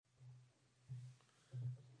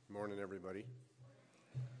Morning, everybody.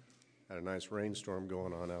 Had a nice rainstorm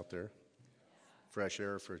going on out there. Fresh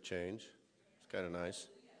air for a change. It's kind of nice.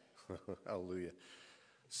 Hallelujah.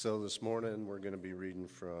 So this morning we're going to be reading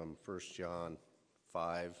from 1 John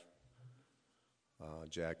 5.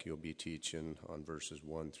 Jackie will be teaching on verses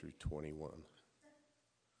 1 through 21.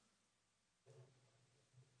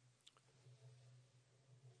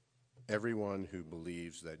 Everyone who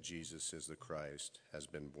believes that Jesus is the Christ has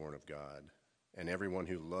been born of God, and everyone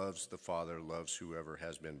who loves the Father loves whoever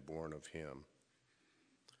has been born of him.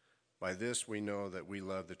 By this we know that we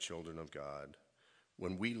love the children of God,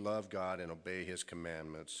 when we love God and obey his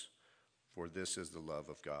commandments, for this is the love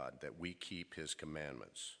of God, that we keep his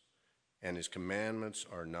commandments. And his commandments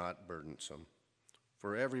are not burdensome.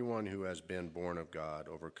 For everyone who has been born of God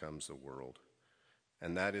overcomes the world,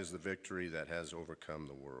 and that is the victory that has overcome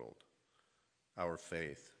the world, our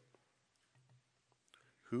faith.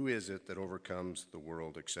 Who is it that overcomes the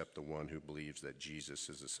world except the one who believes that Jesus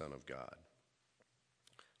is the Son of God?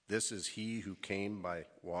 This is he who came by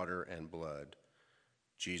water and blood,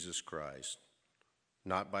 Jesus Christ,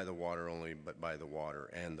 not by the water only, but by the water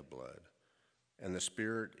and the blood. And the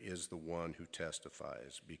Spirit is the one who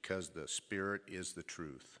testifies, because the Spirit is the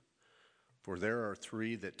truth. For there are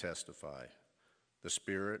three that testify, the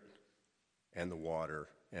Spirit and the water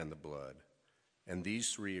and the blood. And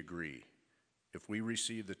these three agree. If we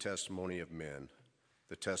receive the testimony of men,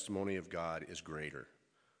 the testimony of God is greater.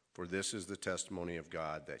 For this is the testimony of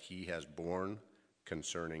God that he has borne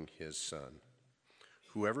concerning his Son.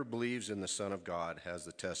 Whoever believes in the Son of God has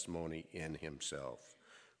the testimony in himself.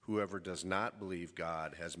 Whoever does not believe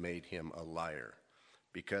God has made him a liar,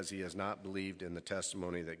 because he has not believed in the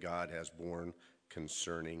testimony that God has borne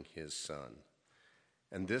concerning his Son.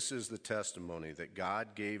 And this is the testimony, that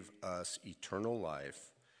God gave us eternal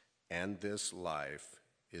life, and this life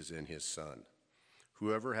is in his Son.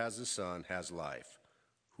 Whoever has the Son has life.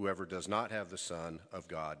 Whoever does not have the Son of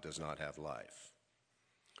God does not have life.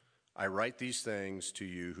 I write these things to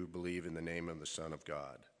you who believe in the name of the Son of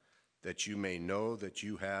God, that you may know that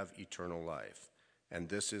you have eternal life. And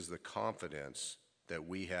this is the confidence that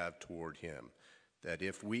we have toward him, that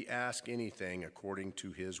if we ask anything according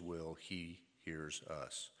to his will, he hears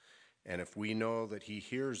us. And if we know that he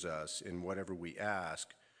hears us in whatever we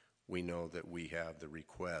ask, we know that we have the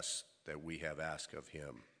requests that we have asked of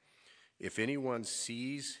him. If anyone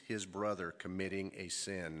sees his brother committing a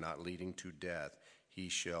sin not leading to death, he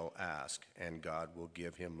shall ask, and God will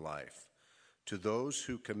give him life. To those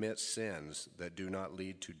who commit sins that do not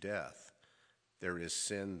lead to death, there is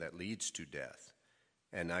sin that leads to death,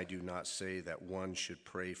 and I do not say that one should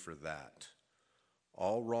pray for that.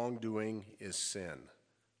 All wrongdoing is sin,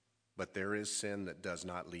 but there is sin that does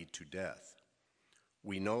not lead to death.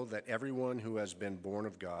 We know that everyone who has been born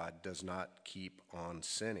of God does not keep on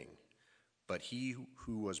sinning, but he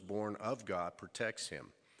who was born of God protects him,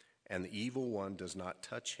 and the evil one does not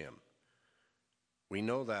touch him. We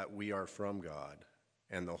know that we are from God,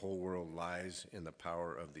 and the whole world lies in the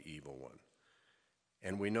power of the evil one.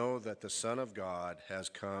 And we know that the Son of God has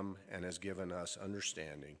come and has given us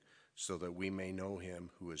understanding, so that we may know him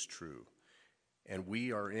who is true. And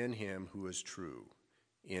we are in him who is true,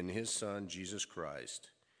 in his Son, Jesus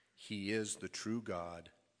Christ. He is the true God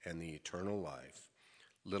and the eternal life.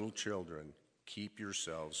 Little children, keep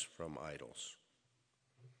yourselves from idols.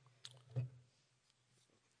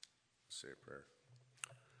 Say a prayer.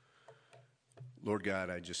 Lord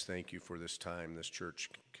God, I just thank you for this time this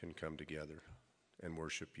church can come together and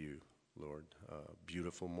worship you, Lord.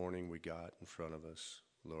 Beautiful morning we got in front of us.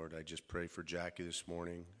 Lord, I just pray for Jackie this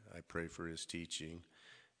morning. I pray for his teaching,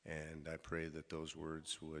 and I pray that those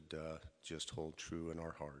words would just hold true in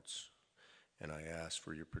our hearts. And I ask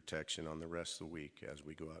for your protection on the rest of the week as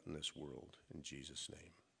we go out in this world. In Jesus'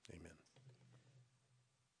 name, amen.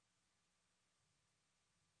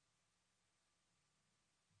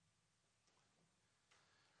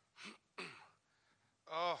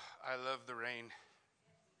 Oh, I love the rain.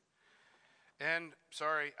 And,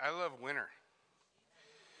 I love winter.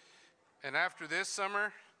 And after this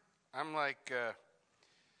summer, I'm like,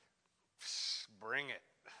 bring it.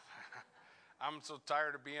 I'm so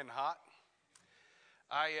tired of being hot.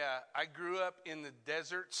 I grew up in the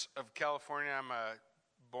deserts of California. I'm a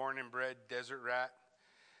born and bred desert rat.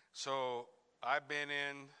 So I've been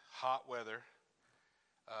in hot weather.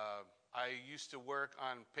 I used to work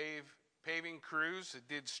on paving crews that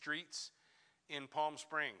did streets in Palm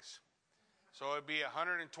Springs. So it'd be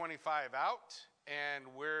 125 out, and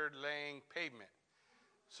we're laying pavement.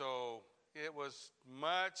 So it was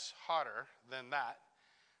much hotter than that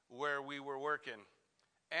where we were working.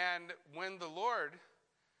 And when the Lord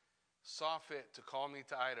saw fit to call me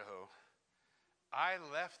to Idaho, I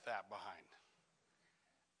left that behind.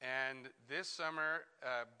 And this summer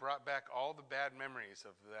brought back all the bad memories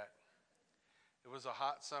of that. It was a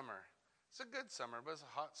hot summer. It's a good summer, but it's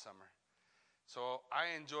a hot summer. So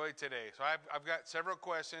I enjoyed today. So I've got several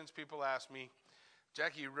questions. People ask me,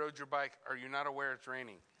 Jackie, you rode your bike. Are you not aware it's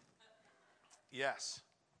raining? Yes.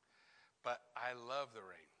 But I love the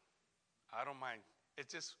rain. I don't mind.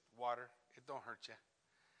 It's just water. It don't hurt you.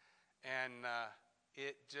 And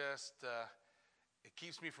it just... it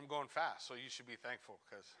keeps me from going fast, so you should be thankful,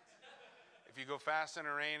 because if you go fast in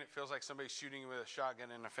the rain, it feels like somebody's shooting you with a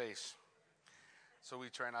shotgun in the face. So we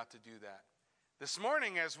try not to do that. This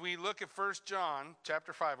morning, as we look at 1 John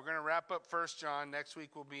chapter 5, we're going to wrap up 1 John. Next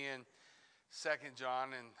week we'll be in 2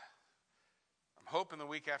 John, and I'm hoping the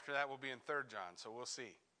week after that we'll be in 3 John, so we'll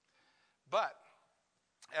see. But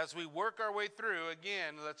as we work our way through,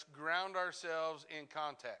 again, let's ground ourselves in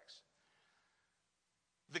context.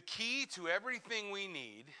 The key to everything we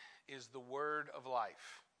need is the word of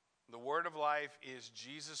life. The word of life is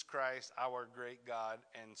Jesus Christ, our great God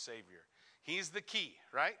and Savior. He's the key,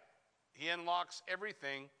 right? He unlocks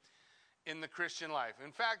everything in the Christian life.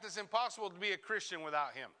 In fact, it's impossible to be a Christian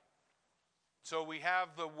without him. So we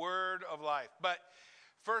have the word of life. But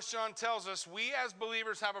 1 John tells us we as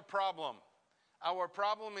believers have a problem. Our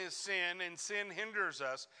problem is sin, and sin hinders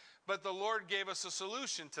us. But the Lord gave us a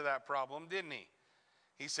solution to that problem, didn't he?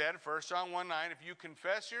 He said, 1 John 1:9, if you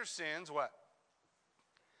confess your sins, what?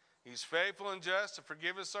 He's faithful and just to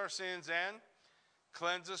forgive us our sins and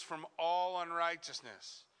cleanse us from all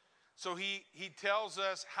unrighteousness. So he tells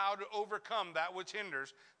us how to overcome that which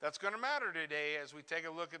hinders. That's going to matter today as we take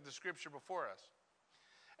a look at the scripture before us.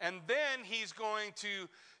 And then he's going to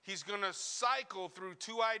cycle through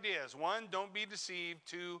two ideas. One, don't be deceived.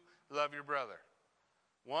 Two, love your brother.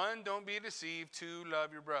 One, don't be deceived. Two,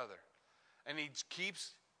 love your brother. And he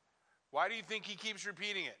keeps, why do you think he keeps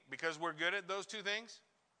repeating it? Because we're good at those two things?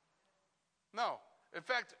 No. In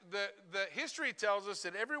fact, the history tells us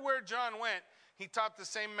that everywhere John went, he taught the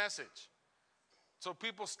same message. So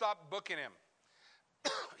people stopped booking him.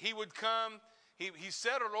 He would come, he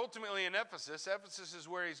settled ultimately in Ephesus. Ephesus is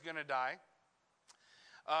where he's going to die.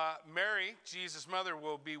 Mary, Jesus' mother,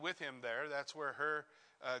 will be with him there. That's where her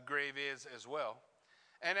grave is as well.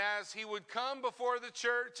 And as he would come before the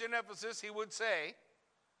church in Ephesus, he would say,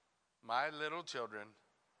 my little children,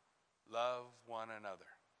 love one another.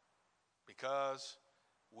 Because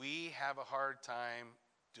we have a hard time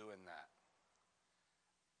doing that.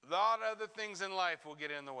 A lot of other things in life will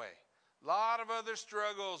get in the way. A lot of other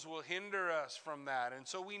struggles will hinder us from that. And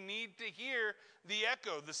so we need to hear the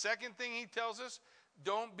echo. The second thing he tells us,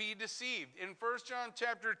 don't be deceived. In 1 John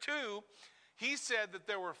chapter 2, he said that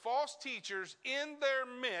there were false teachers in their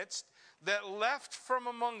midst that left from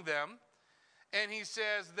among them. And he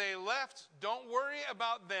says they left, don't worry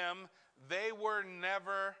about them, they were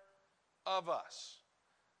never of us.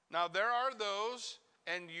 Now there are those,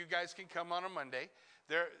 and you guys can come on a Monday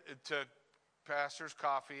there to pastor's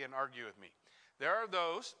coffee and argue with me. There are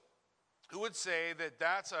those who would say that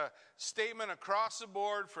that's a statement across the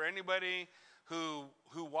board for anybody who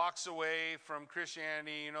walks away from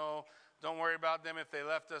Christianity, don't worry about them. If they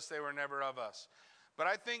left us, they were never of us. But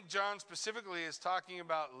I think John specifically is talking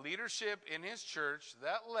about leadership in his church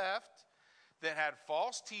that left, that had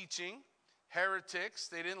false teaching, heretics.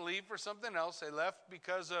 They didn't leave for something else. They left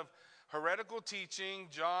because of heretical teaching,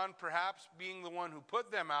 John perhaps being the one who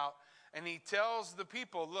put them out. And he tells the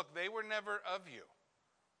people, look, they were never of you.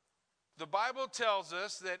 The Bible tells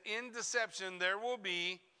us that in deception there will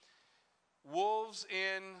be wolves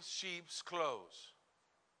in sheep's clothes.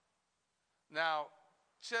 Now,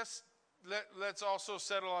 just let's also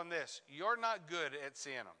settle on this. You're not good at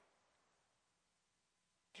seeing them.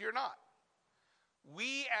 You're not.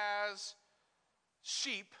 We as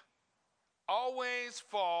sheep always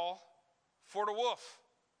fall for the wolf.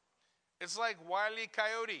 It's like Wile E.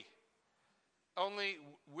 Coyote. Only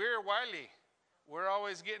we're wily. We're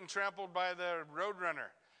always getting trampled by the roadrunner.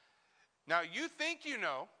 Now, you think you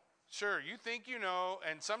know. Sure, you think you know,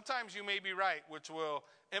 and sometimes you may be right, which will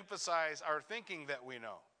emphasize our thinking that we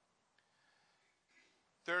know.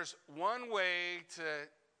 There's one way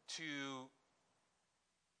to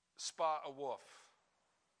spot a wolf.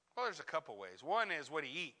 Well, there's a couple ways. One is what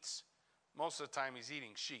he eats. Most of the time he's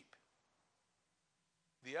eating sheep.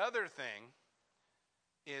 The other thing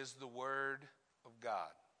is the Word of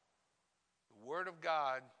God. The Word of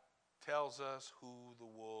God tells us who the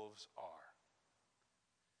wolves are.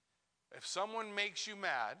 If someone makes you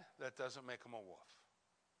mad, that doesn't make them a wolf.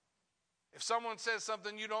 If someone says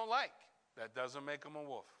something you don't like, that doesn't make them a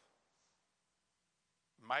wolf.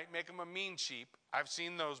 Might make them a mean sheep. I've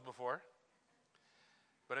seen those before.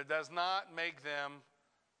 But it does not make them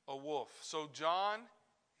a wolf. So John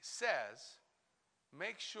says,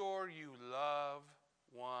 make sure you love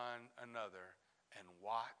one another and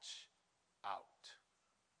watch out.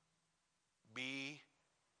 Be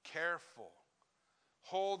careful.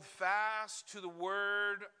 Hold fast to the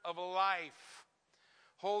word of life.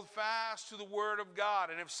 Hold fast to the word of God.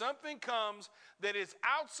 And if something comes that is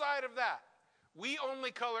outside of that, we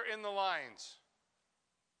only color in the lines.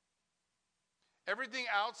 Everything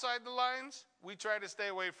outside the lines, we try to stay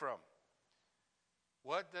away from.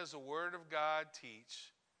 What does the word of God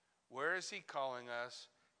teach? Where is he calling us?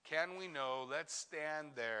 Can we know? Let's stand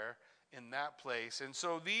there in that place. And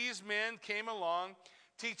so these men came along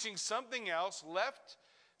teaching something else, left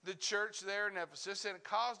the church there in Ephesus, and it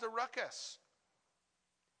caused a ruckus.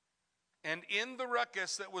 And in the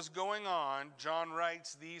ruckus that was going on, John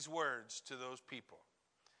writes these words to those people.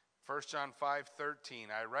 1 John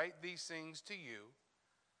 5:13, I write these things to you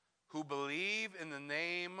who believe in the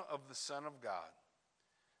name of the Son of God,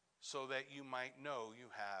 so that you might know you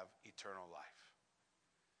have eternal life.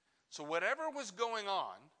 So whatever was going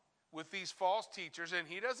on with these false teachers, and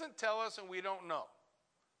he doesn't tell us and we don't know,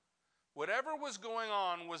 whatever was going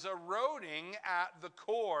on was eroding at the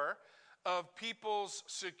core of people's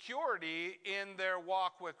security in their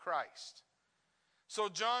walk with Christ. So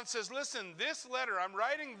John says, listen, this letter, I'm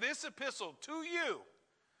writing this epistle to you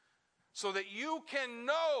so that you can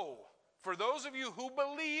know, for those of you who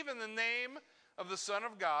believe in the name of the Son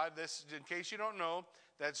of God, this, in case you don't know,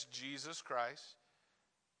 that's Jesus Christ.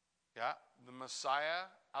 Yeah, the Messiah,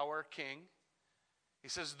 our King. He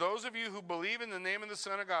says, those of you who believe in the name of the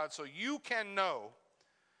Son of God, so you can know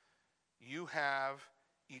you have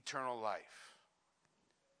eternal life.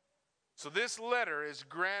 So this letter is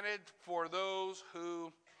granted for those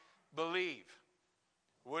who believe.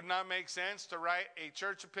 Would not make sense to write a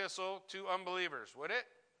church epistle to unbelievers, would it?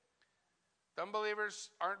 The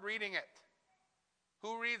unbelievers aren't reading it.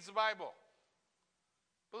 Who reads the Bible?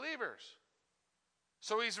 Believers.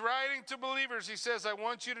 So he's writing to believers. He says, I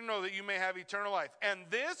want you to know that you may have eternal life. And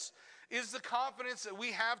this is the confidence that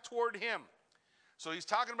we have toward him. So he's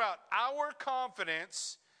talking about our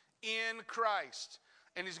confidence in Christ.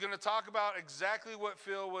 And he's going to talk about exactly what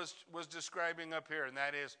Phil was describing up here, and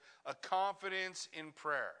that is a confidence in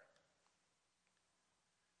prayer.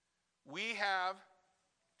 We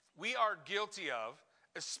are guilty of,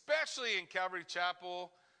 especially in Calvary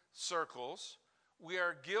Chapel circles, we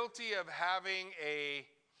are guilty of having a,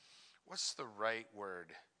 what's the right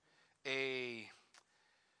word? A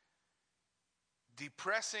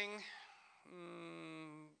depressing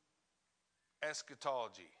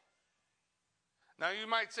eschatology. Now you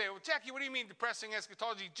might say, well, Jackie, what do you mean depressing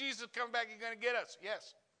eschatology? Jesus coming back, he's going to get us.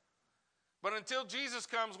 Yes. But until Jesus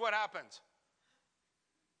comes, what happens?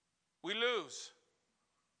 We lose.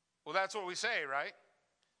 Well, that's what we say, right?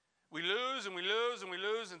 We lose and we lose and we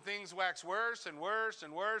lose, and things wax worse and worse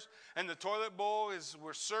and worse. And the toilet bowl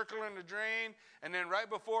we're circling the drain. And then right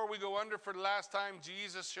before we go under for the last time,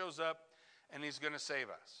 Jesus shows up and he's going to save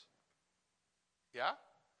us. Yeah?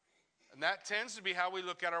 And that tends to be how we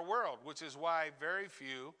look at our world, which is why very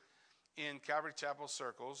few in Calvary Chapel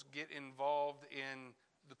circles get involved in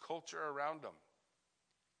the culture around them.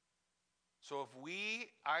 So if we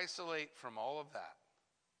isolate from all of that,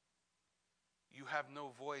 you have no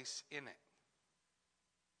voice in it.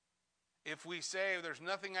 If we say there's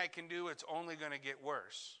nothing I can do, it's only going to get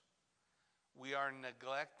worse, we are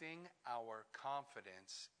neglecting our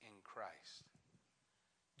confidence in Christ.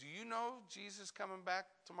 Do you know Jesus coming back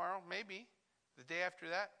tomorrow? Maybe. The day after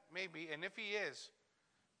that? Maybe. And if he is,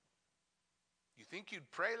 you think you'd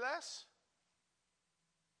pray less?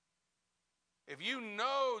 If you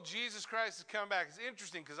know Jesus Christ is coming back, it's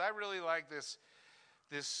interesting because I really like this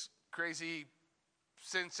crazy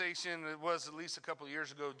sensation that was at least a couple of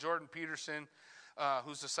years ago. Jordan Peterson,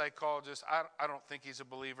 who's a psychologist, I don't think he's a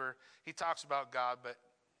believer. He talks about God, but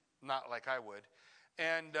not like I would.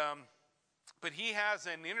 And but he has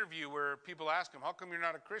an interview where people ask him, how come you're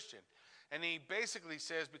not a Christian? And he basically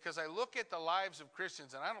says, because I look at the lives of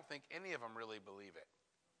Christians and I don't think any of them really believe it.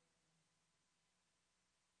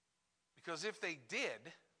 Because if they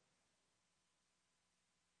did,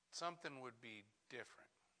 something would be different.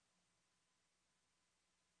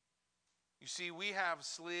 You see, we have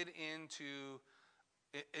slid into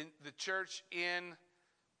the church in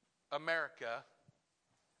America.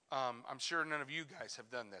 I'm sure none of you guys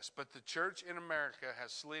have done this, but the church in America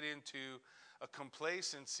has slid into a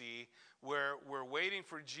complacency where we're waiting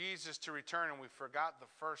for Jesus to return and we forgot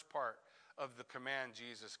the first part of the command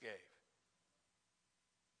Jesus gave.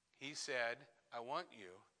 He said, I want you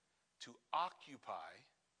to occupy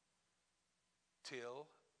till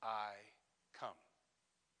I come.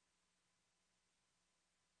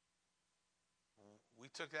 We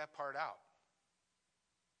took that part out.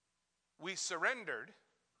 We surrendered,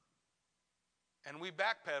 and we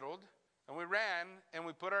backpedaled, and we ran, and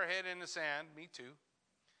we put our head in the sand, me too.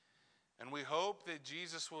 And we hope that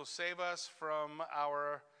Jesus will save us from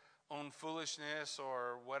our own foolishness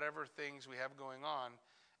or whatever things we have going on,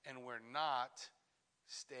 and we're not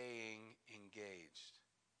staying engaged.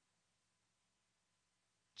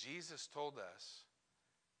 Jesus told us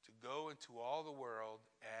to go into all the world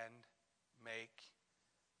and make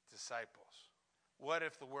disciples. What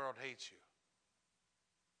if the world hates you?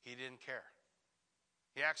 He didn't care.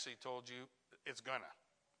 He actually told you it's gonna.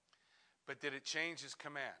 But did it change his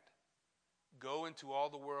command? Go into all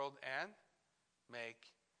the world and make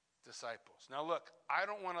disciples. Now look, I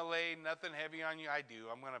don't want to lay nothing heavy on you. I do.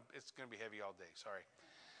 It's gonna be heavy all day. Sorry.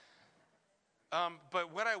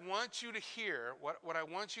 But what I want you to hear, what I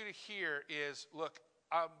want you to hear is, look,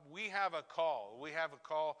 we have a call. We have a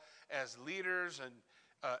call as leaders and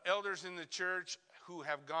elders in the church who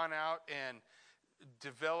have gone out and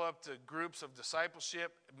developed groups of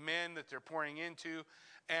discipleship, men that they're pouring into,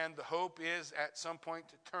 and the hope is at some point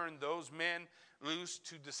to turn those men loose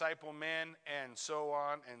to disciple men, and so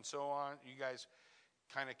on and so on. You guys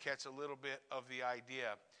kind of catch a little bit of the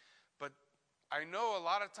idea. But I know a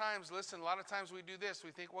lot of times we do this.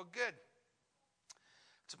 We think, well, good.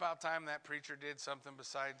 It's about time that preacher did something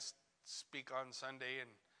besides speak on Sunday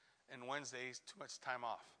and Wednesdays, too much time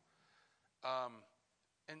off.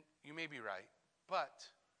 And you may be right. But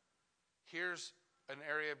here's an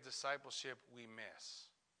area of discipleship we miss.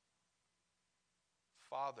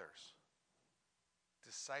 Fathers,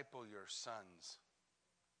 disciple your sons.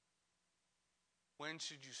 When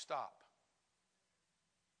should you stop?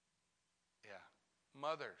 Yeah.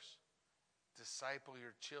 Mothers, disciple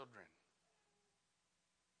your children.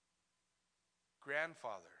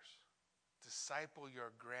 Grandfathers, disciple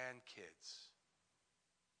your grandkids.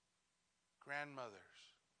 Grandmothers,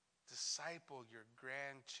 disciple your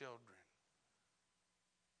grandchildren.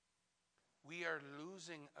 We are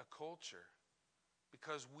losing a culture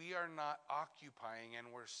because we are not occupying, and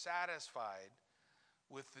we're satisfied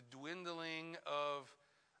with the dwindling of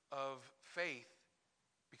faith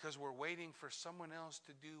because we're waiting for someone else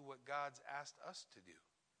to do what God's asked us to do.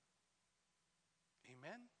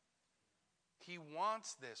 Amen? He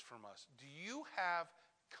wants this from us. Do you have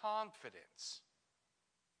confidence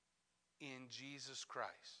in Jesus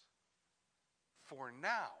Christ? For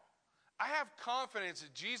now, I have confidence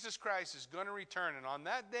that Jesus Christ is going to return, and on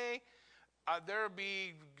that day, there will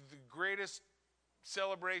be the greatest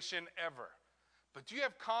celebration ever. But do you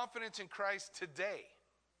have confidence in Christ today?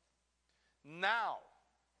 Now?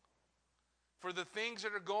 For the things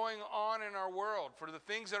that are going on in our world, for the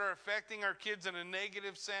things that are affecting our kids in a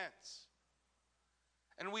negative sense.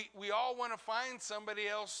 And we all want to find somebody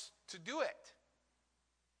else to do it.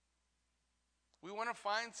 We want to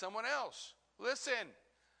find someone else. Listen,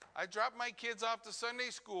 I drop my kids off to Sunday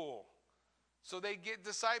school so they get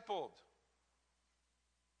discipled.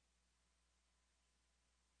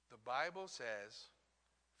 The Bible says,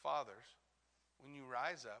 fathers, when you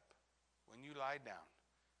rise up, when you lie down,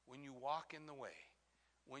 when you walk in the way,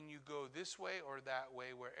 when you go this way or that way,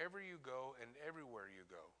 wherever you go and everywhere you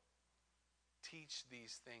go, teach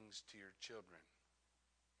these things to your children.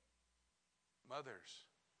 Mothers,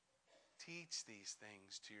 teach these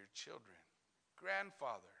things to your children.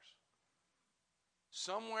 Grandfathers,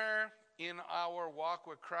 somewhere in our walk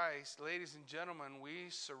with Christ, ladies and gentlemen, we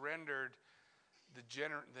surrendered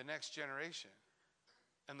the next generation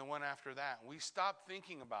and the one after that. We stopped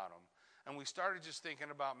thinking about them, and we started just thinking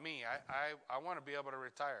about me. I want to be able to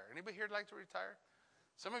retire. Anybody here like to retire?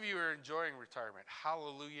 Some of you are enjoying retirement.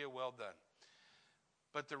 Hallelujah, well done.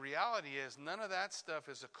 But the reality is, none of that stuff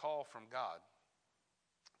is a call from God.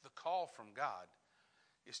 The call from God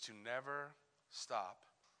is to never stop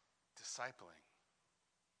discipling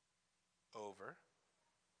over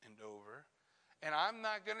and over. And I'm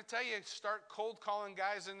not going to tell you, start cold calling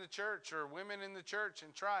guys in the church or women in the church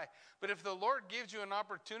and try. But if the Lord gives you an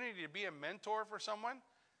opportunity to be a mentor for someone,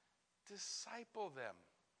 disciple them.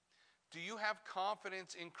 Do you have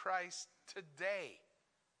confidence in Christ today?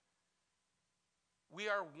 We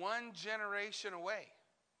are one generation away.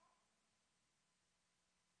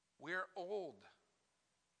 We're old.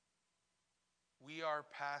 We are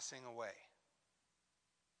passing away.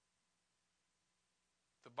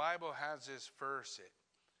 The Bible has this verse.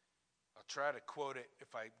 I'll try to quote it.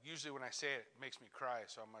 Usually when I say it, it makes me cry,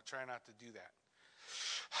 so I'm going to try not to do that.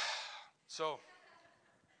 So,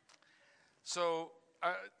 So,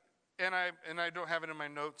 and I don't have it in my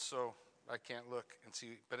notes, so I can't look and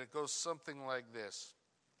see, but it goes something like this.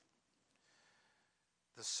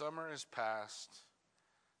 The summer is past,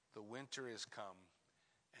 the winter is come,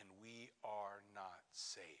 and we are not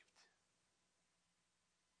saved.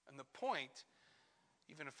 And the point,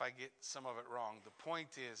 even if I get some of it wrong, the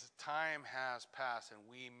point is time has passed and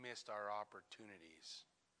we missed our opportunities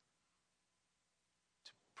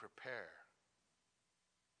to prepare,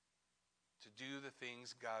 to do the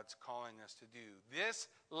things God's calling us to do. This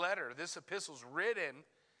letter, this epistle is written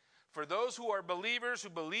for those who are believers, who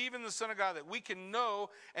believe in the Son of God, that we can know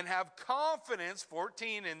and have confidence,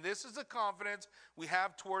 14, and this is the confidence we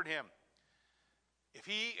have toward him. If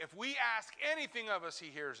we ask anything of us, he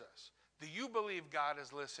hears us. Do you believe God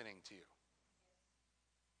is listening to you?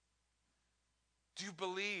 Do you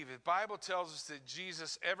believe? The Bible tells us that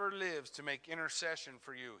Jesus ever lives to make intercession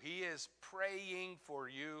for you. He is praying for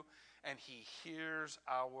you, and he hears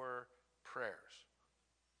our prayers.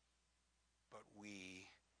 But we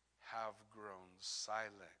have grown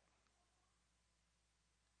silent.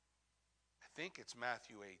 I think it's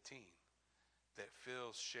Matthew 18 that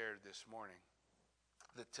Phil shared this morning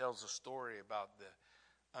that tells a story about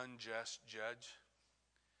the unjust judge.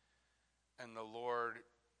 And the Lord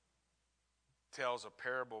tells a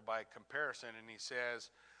parable by comparison, and he says,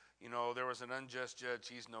 you know, there was an unjust judge,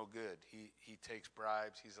 he's no good. He takes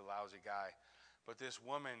bribes, he's a lousy guy. But this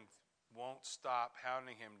woman won't stop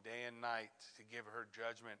hounding him day and night to give her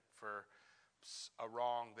judgment for a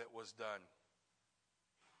wrong that was done.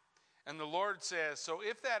 And the Lord says, so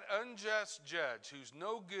if that unjust judge, who's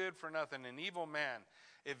no good for nothing, an evil man,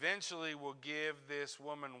 eventually will give this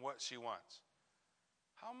woman what she wants,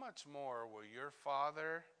 how much more will your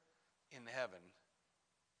Father in heaven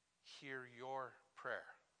hear your prayer?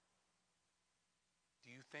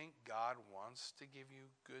 Do you think God wants to give you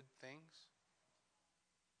good things?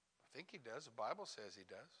 I think he does. The Bible says he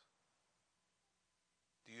does.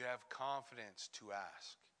 Do you have confidence to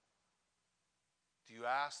ask? Do you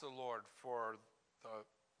ask the Lord for the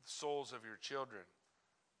souls of your children,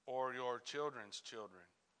 or your children's children,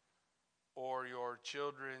 or your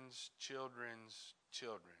children's children's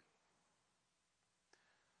children?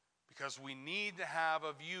 Because we need to have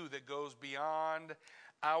a view that goes beyond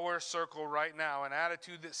our circle right now, an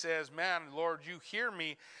attitude that says, man, Lord, you hear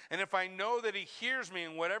me, and if I know that he hears me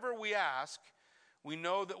in whatever we ask, we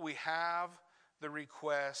know that we have the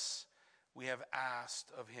requests we have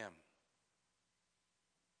asked of him.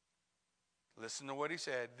 Listen to what he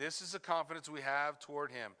said. This is the confidence we have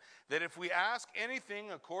toward him, that if we ask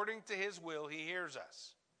anything according to his will, he hears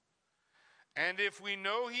us. And if we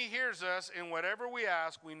know he hears us in whatever we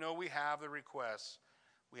ask, we know we have the requests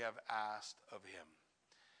we have asked of him.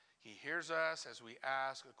 He hears us as we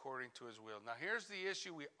ask according to his will. Now here's the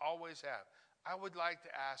issue we always have. I would like to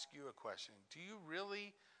ask you a question. Do you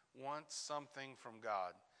really want something from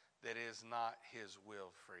God that is not his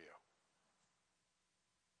will for you?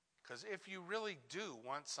 Because if you really do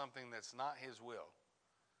want something that's not his will,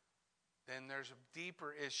 then there's a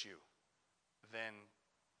deeper issue than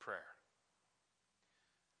prayer.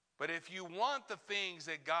 But if you want the things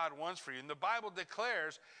that God wants for you, and the Bible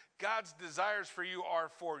declares God's desires for you are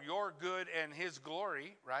for your good and his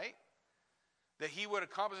glory, right? That he would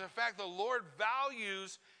accomplish. In fact, the Lord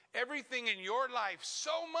values everything in your life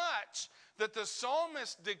so much that the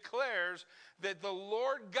psalmist declares that the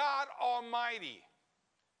Lord God Almighty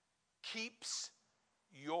keeps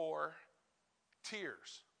your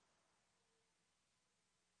tears.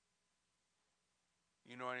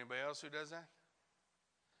 You know anybody else who does that?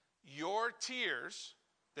 Your tears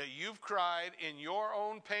that you've cried in your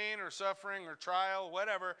own pain or suffering or trial,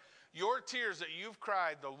 whatever, your tears that you've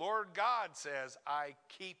cried, the Lord God says, I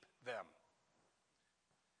keep them.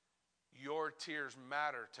 Your tears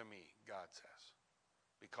matter to me, God says,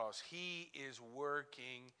 because he is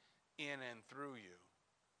working in and through you.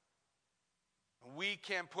 We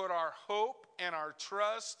can put our hope and our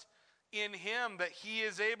trust in him, that he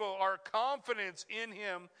is able, our confidence in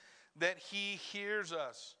him, that he hears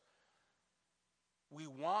us. We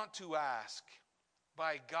want to ask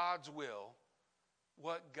by God's will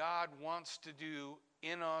what God wants to do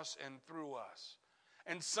in us and through us.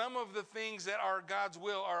 And some of the things that are God's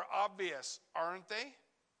will are obvious, aren't they?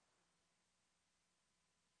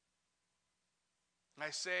 I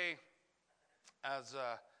say, as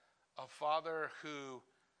a father who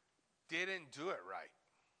didn't do it right.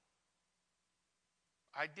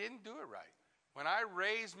 I didn't do it right. When I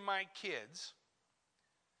raised my kids,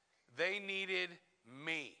 they needed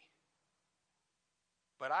me.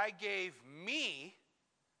 But I gave me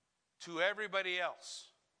to everybody else.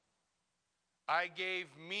 I gave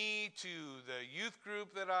me to the youth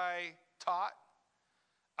group that I taught.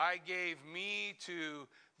 I gave me to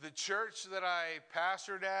the church that I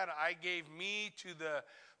pastored at. I gave me to the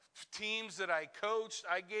teams that I coached.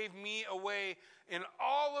 I gave me away in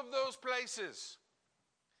all of those places.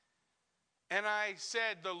 And I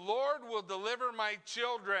said, the Lord will deliver my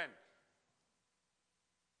children.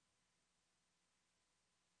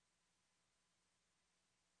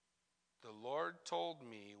 The Lord told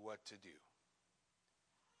me what to do,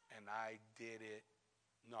 and I did it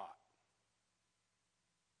not.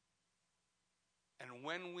 And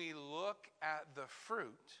when we look at the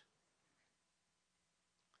fruit,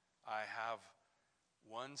 I have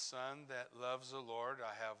one son that loves the Lord.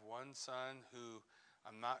 I have one son who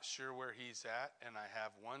I'm not sure where he's at, and I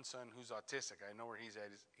have one son who's autistic. I know where he's at.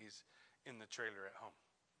 He's in the trailer at home.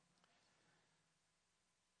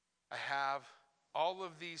 I have all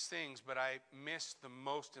of these things, but I missed the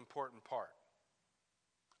most important part.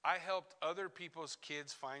 I helped other people's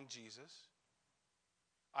kids find Jesus.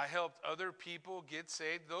 I helped other people get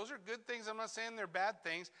saved. Those are good things. I'm not saying they're bad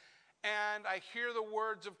things. And I hear the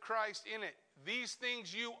words of Christ in it. These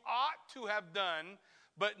things you ought to have done,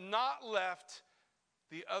 but not left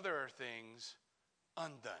the other things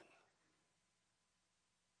undone.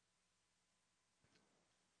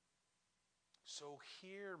 So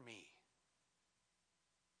hear me.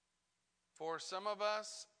 For some of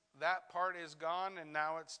us, that part is gone, and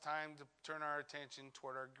now it's time to turn our attention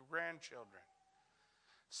toward our grandchildren.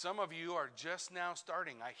 Some of you are just now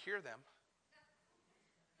starting. I hear them.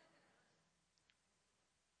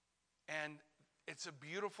 And it's a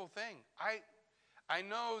beautiful thing. I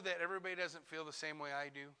know that everybody doesn't feel the same way I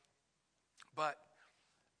do, but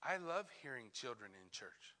I love hearing children in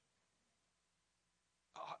church.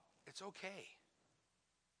 It's okay.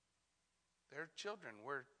 They're children.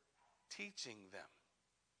 We're teaching them.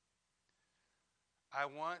 I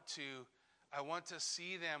want to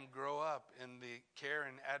see them grow up in the care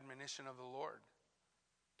and admonition of the Lord.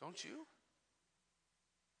 Don't you?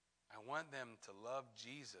 I want them to love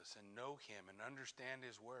Jesus and know him and understand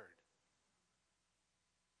his word.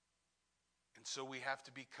 And so we have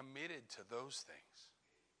to be committed to those things.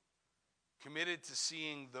 Committed to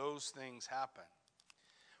seeing those things happen.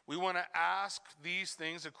 We want to ask these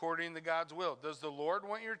things according to God's will. Does the Lord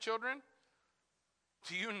want your children?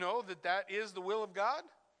 Do you know that that is the will of God?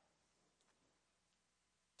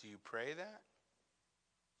 Do you pray that?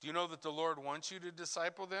 Do you know that the Lord wants you to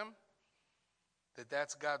disciple them? That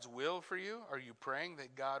that's God's will for you? Are you praying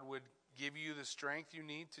that God would give you the strength you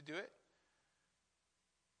need to do it?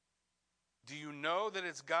 Do you know that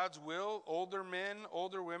it's God's will, older men,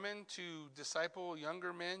 older women, to disciple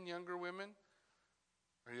younger men, younger women?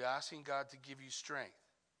 Are you asking God to give you strength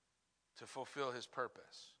to fulfill his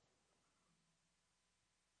purpose?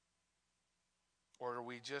 Or are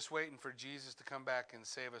we just waiting for Jesus to come back and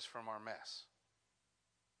save us from our mess?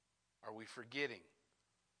 Are we forgetting?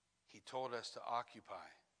 He told us to occupy.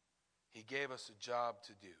 He gave us a job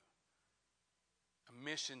to do, a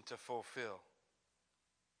mission to fulfill.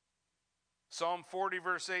 Psalm 40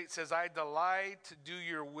 verse 8 says, I delight to do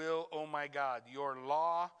your will, O my God. Your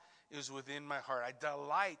law is within my heart. I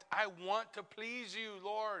delight. I want to please you,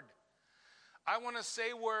 Lord. I want to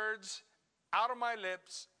say words out of my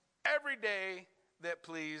lips every day that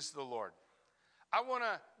please the Lord. I want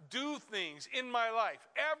to do things in my life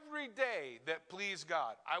every day that please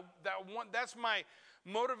God. That's my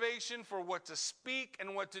motivation for what to speak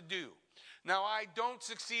and what to do. Now, I don't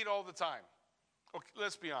succeed all the time. Okay,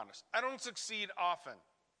 let's be honest. I don't succeed often.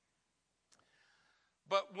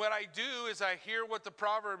 But what I do is I hear what the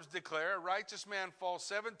Proverbs declare. A righteous man falls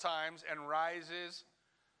 7 times and rises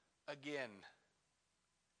again.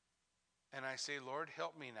 And I say, Lord,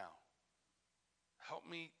 help me now. Help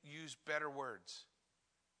me use better words,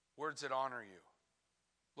 words that honor you.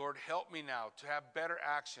 Lord, help me now to have better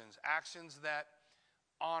actions, actions that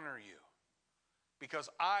honor you. Because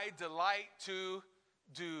I delight to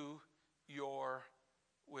do your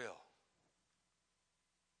will.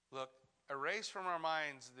 Look, erase from our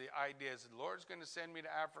minds the ideas that the Lord's going to send me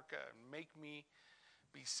to Africa and make me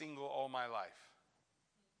be single all my life.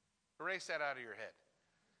 Erase that out of your head.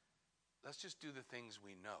 Let's just do the things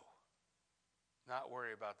we know. Not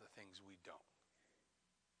worry about the things we don't.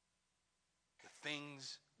 The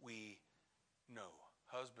things we know.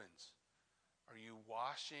 Husbands, are you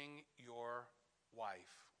washing your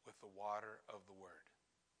wife with the water of the word?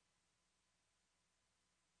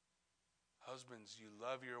 Husbands, you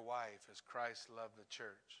love your wife as Christ loved the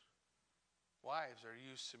church. Wives, are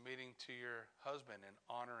you submitting to your husband and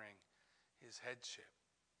honoring his headship?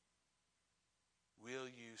 Will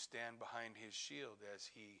you stand behind his shield as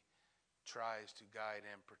he tries to guide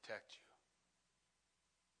and protect you.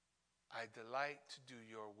 I delight to do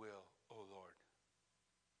your will, O Lord.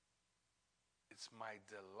 It's my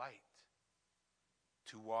delight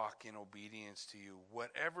to walk in obedience to you.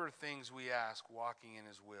 Whatever things we ask, walking in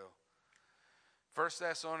his will. 1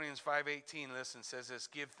 Thessalonians 5:18, listen, says this,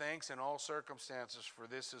 give thanks in all circumstances, for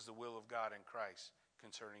this is the will of God in Christ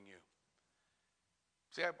concerning you.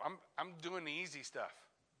 See, I'm doing the easy stuff.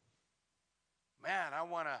 Man, I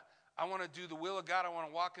want to do the will of God. I want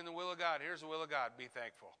to walk in the will of God. Here's the will of God. Be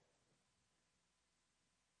thankful.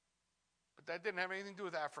 But that didn't have anything to do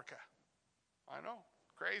with Africa. I know,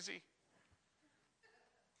 crazy.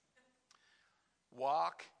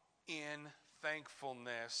 Walk in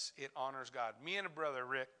thankfulness. It honors God. Me and a brother,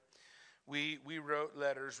 Rick, we wrote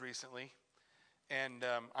letters recently. And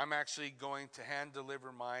I'm actually going to hand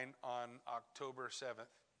deliver mine on October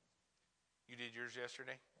 7th. You did yours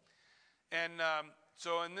yesterday? And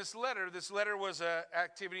so in this letter was an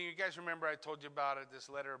activity. You guys remember I told you about it, this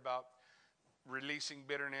letter about releasing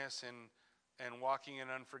bitterness and walking in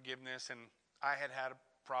unforgiveness. And I had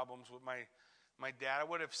problems with my dad. I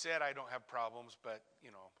would have said I don't have problems, but,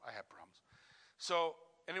 I have problems. So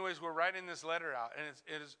anyways, we're writing this letter out, and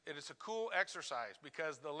it is a cool exercise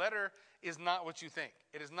because the letter is not what you think.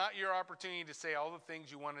 It is not your opportunity to say all the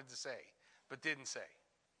things you wanted to say but didn't say.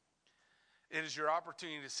 It is your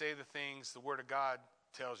opportunity to say the things the Word of God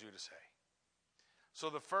tells you to say. So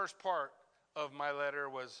the first part of my letter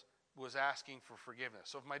was asking for forgiveness.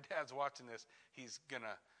 So if my dad's watching this, he's going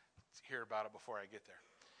to hear about it before I get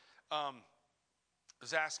there.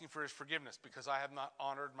 Was asking for his forgiveness because I have not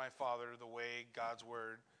honored my father the way God's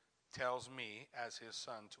word tells me as his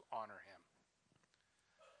son to honor him.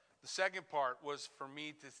 The second part was for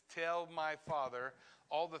me to tell my father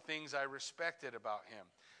all the things I respected about him.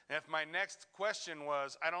 And if my next question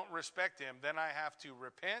was, I don't respect him, then I have to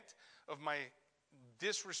repent of my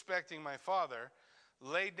disrespecting my father,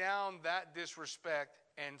 lay down that disrespect,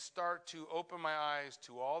 and start to open my eyes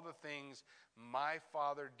to all the things my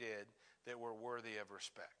father did that were worthy of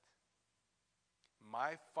respect.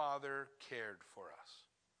 My father cared for us.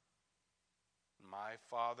 My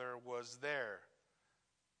father was there.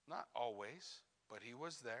 Not always, but he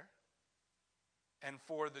was there. And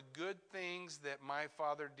for the good things that my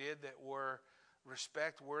father did that were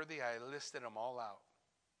respect worthy, I listed them all out.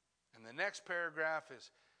 And the next paragraph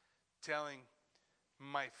is telling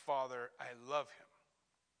my father I love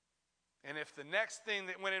him. And if the next thing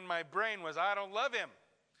that went in my brain was I don't love him,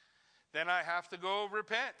 then I have to go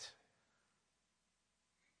repent.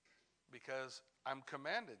 Because I'm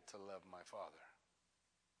commanded to love my father.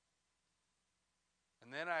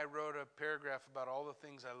 And then I wrote a paragraph about all the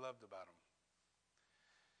things I loved about him.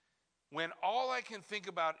 When all I can think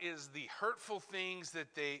about is the hurtful things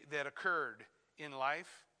that occurred in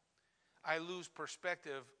life, I lose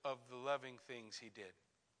perspective of the loving things he did.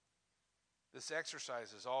 This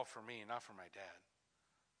exercise is all for me, not for my dad.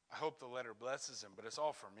 I hope the letter blesses him, but it's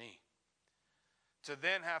all for me. To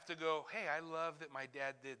then have to go, hey, I love that my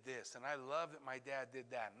dad did this, and I love that my dad did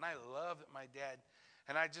that, and I love that my dad,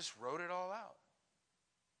 and I just wrote it all out.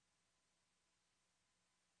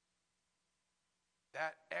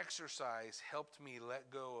 That exercise helped me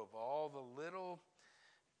let go of all the little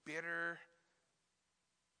bitter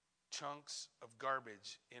chunks of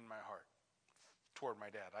garbage in my heart toward my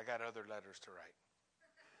dad. I got other letters to write.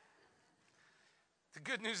 The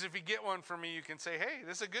good news, if you get one from me, you can say, hey,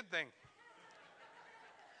 this is a good thing.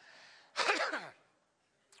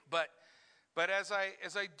 But as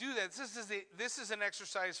I do that, this is an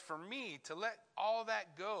exercise for me to let all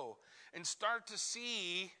that go and start to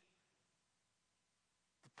see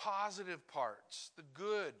the positive parts, the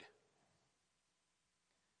good.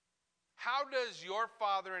 How does your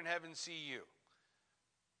Father in heaven see you?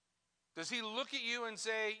 Does he look at you and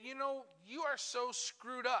say, you are so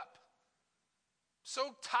screwed up,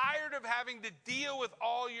 so tired of having to deal with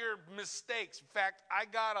all your mistakes. In fact, I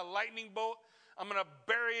got a lightning bolt. I'm going to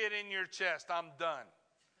bury it in your chest. I'm done.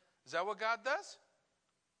 Is that what God does?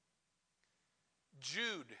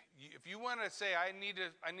 Jude, if you want to say, I need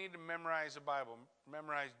to memorize the Bible,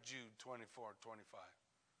 memorize Jude 24:25.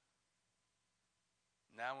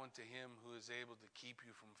 Now unto him who is able to keep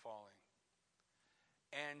you from falling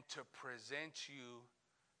and to present you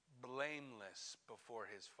blameless before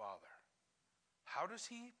his Father. How does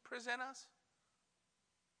he present us?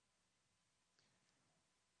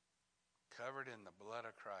 Covered in the blood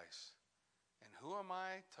of Christ. And who am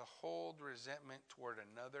I to hold resentment toward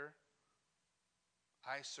another?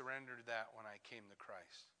 I surrendered that when I came to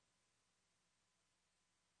Christ.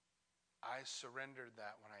 I surrendered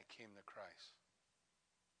that when I came to Christ.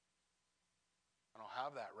 I don't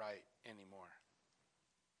have that right anymore.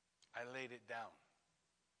 I laid it down.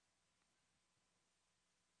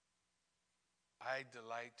 I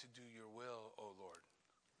delight to do your will, O Lord.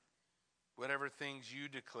 Whatever things you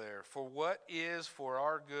declare, for what is for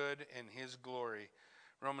our good and his glory.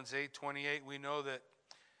 Romans 8:28, we know that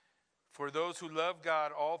for those who love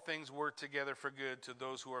God, all things work together for good to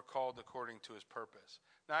those who are called according to his purpose.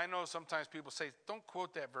 Now, I know sometimes people say, don't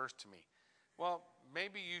quote that verse to me. Well,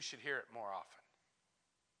 maybe you should hear it more often.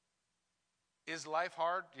 Is life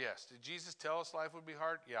hard? Yes. Did Jesus tell us life would be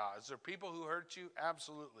hard? Yeah. Is there people who hurt you?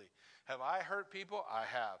 Absolutely. Have I hurt people? I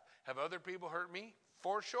have. Have other people hurt me?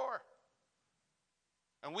 For sure.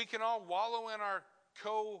 And we can all wallow in our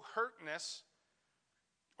co-hurtness,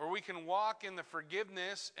 or we can walk in the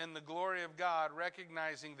forgiveness and the glory of God,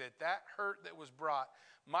 recognizing that that hurt that was brought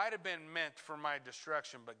might have been meant for my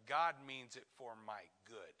destruction, but God means it for my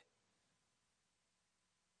good.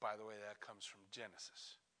 By the way, that comes from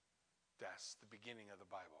Genesis. That's the beginning of the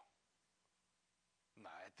Bible,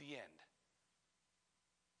 not at the end.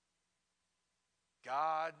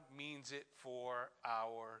 God means it for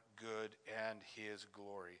our good and his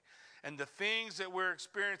glory. And the things that we're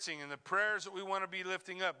experiencing and the prayers that we want to be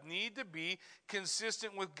lifting up need to be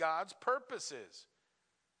consistent with God's purposes.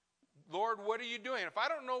 Lord, what are you doing? If I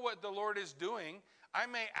don't know what the Lord is doing, I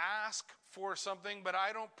may ask for something, but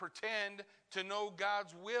I don't pretend to know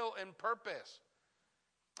God's will and purpose.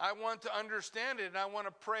 I want to understand it, and I want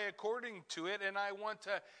to pray according to it, and I want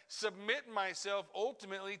to submit myself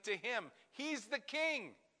ultimately to him. He's the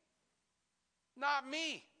king, not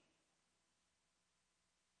me.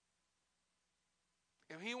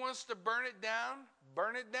 If he wants to burn it down,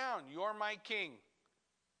 burn it down. You're my king.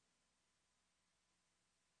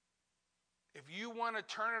 If you want to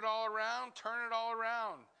turn it all around, turn it all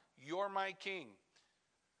around. You're my king.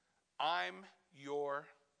 I'm your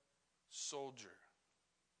soldier.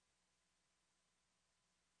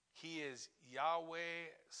 He is Yahweh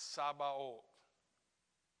Sabaoth,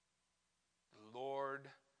 the Lord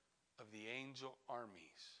of the angel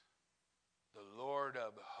armies, the Lord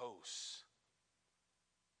of hosts.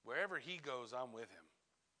 Wherever he goes, I'm with him.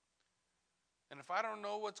 And if I don't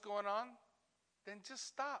know what's going on, then just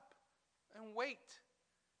stop and wait.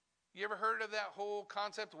 You ever heard of that whole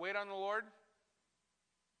concept, wait on the Lord?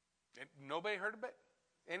 Nobody heard of it?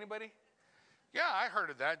 Anybody? Yeah, I heard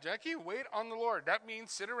of that, Jackie. Wait on the Lord. That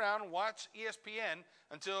means sit around and watch ESPN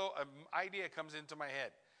until an idea comes into my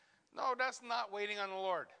head. No, that's not waiting on the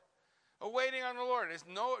Lord. Waiting on the Lord is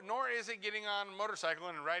nor is it getting on a motorcycle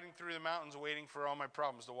and riding through the mountains waiting for all my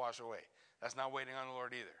problems to wash away. That's not waiting on the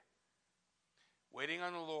Lord either. Waiting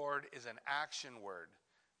on the Lord is an action word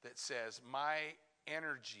that says my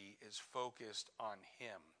energy is focused on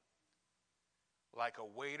him. Like a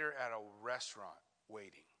waiter at a restaurant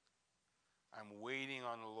waiting. I'm waiting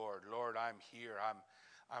on the Lord. Lord, I'm here.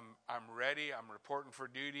 I'm ready. I'm reporting for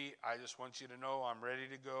duty. I just want you to know I'm ready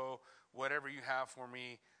to go. Whatever you have for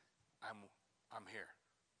me, I'm here.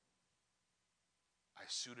 I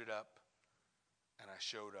suited up and I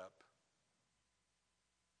showed up.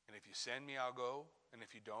 And if you send me, I'll go. And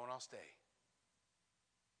if you don't, I'll stay.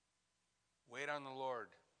 Wait on the Lord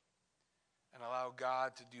and allow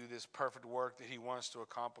God to do this perfect work that he wants to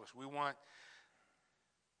accomplish. We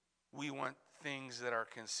want things that are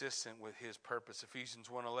consistent with his purpose. Ephesians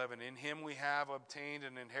 1:11, in him we have obtained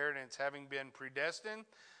an inheritance, having been predestined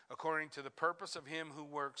according to the purpose of him who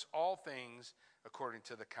works all things according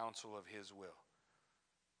to the counsel of his will.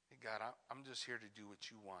 Hey God, I'm just here to do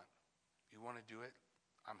what you want. You want to do it?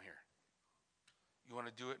 I'm here. You want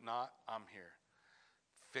to do it not? I'm here.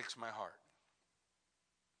 Fix my heart.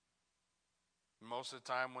 Most of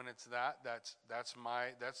the time when it's that's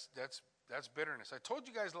bitterness. I told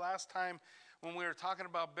you guys last time when we were talking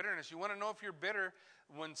about bitterness, you want to know if you're bitter,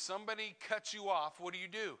 when somebody cuts you off, what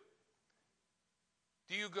do?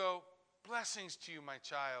 Do you go, blessings to you, my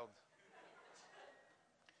child?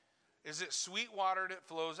 Is it sweet water that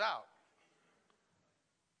flows out?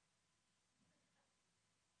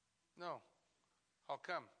 No. How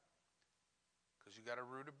come? Because you got a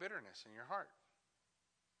root of bitterness in your heart.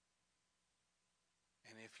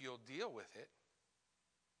 And if you'll deal with it,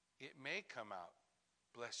 it may come out,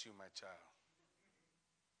 bless you, my child.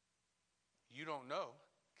 You don't know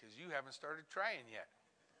because you haven't started trying yet.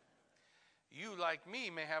 You, like me,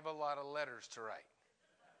 may have a lot of letters to write.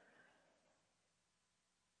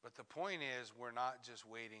 But the point is, we're not just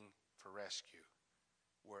waiting for rescue.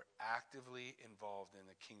 We're actively involved in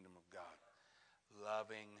the kingdom of God,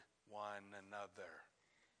 loving one another,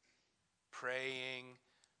 praying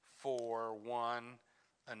for one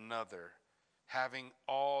another, having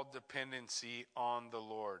all dependency on the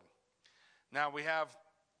Lord. Now we have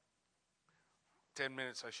 10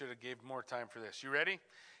 minutes. I should have gave more time for this. You ready?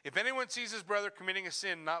 If anyone sees his brother committing a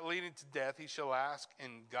sin not leading to death, he shall ask,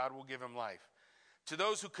 and God will give him life. To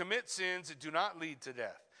those who commit sins that do not lead to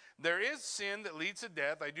death. There is sin that leads to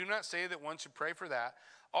death. I do not say that one should pray for that.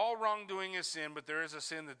 All wrongdoing is sin, but there is a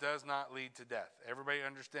sin that does not lead to death. Everybody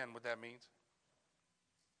understand what that means?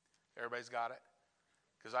 Everybody's got it?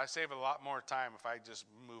 Because I save a lot more time if I just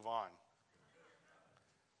move on.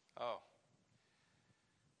 Oh.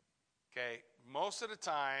 Okay, most of the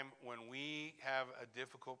time when we have a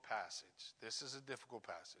difficult passage, this is a difficult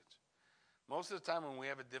passage. Most of the time when we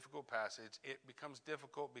have a difficult passage, it becomes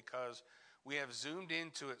difficult because we have zoomed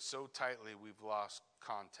into it so tightly we've lost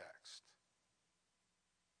context.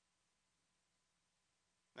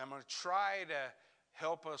 Now I'm going to try to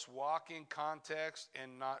help us walk in context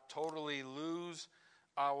and not totally lose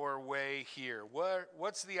our way here.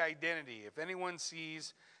 What's the identity? If anyone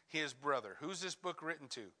sees his brother, who's this book written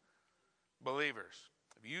to? Believers.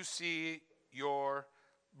 If you see your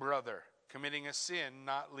brother committing a sin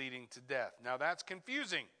not leading to death. Now that's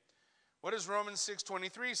confusing. What does Romans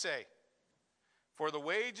 6:23 say? For the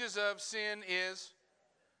wages of sin is,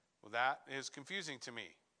 well, that is confusing to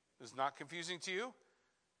me. It's not confusing to you?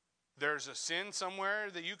 There's a sin somewhere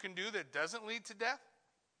that you can do that doesn't lead to death?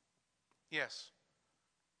 Yes.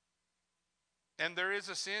 And there is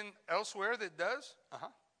a sin elsewhere that does?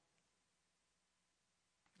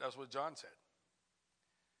 That's what John said.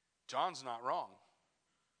 John's not wrong.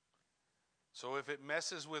 So if it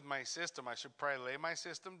messes with my system, I should probably lay my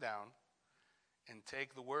system down and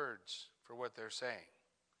take the words for what they're saying.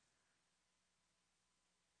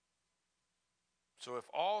 So if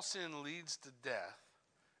all sin leads to death,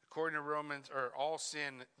 according to Romans, or all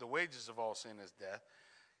sin, the wages of all sin is death,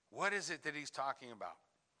 what is it that he's talking about?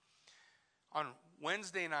 On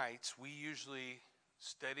Wednesday nights, we usually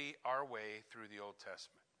study our way through the Old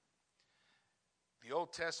Testament. The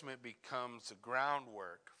Old Testament becomes the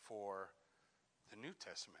groundwork for the New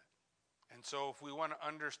Testament. And so if we want to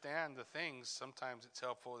understand the things, sometimes it's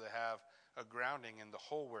helpful to have a grounding in the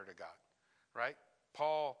whole Word of God, right?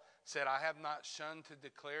 Paul said, I have not shunned to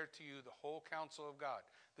declare to you the whole counsel of God.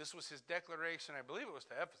 This was his declaration, I believe it was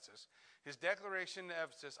to Ephesus. His declaration to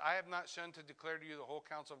Ephesus, I have not shunned to declare to you the whole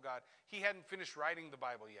counsel of God. He hadn't finished writing the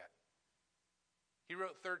Bible yet. He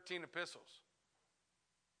wrote 13 epistles.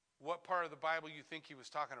 What part of the Bible you think he was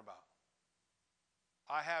talking about?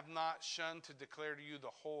 I have not shunned to declare to you the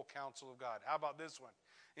whole counsel of God. How about this one?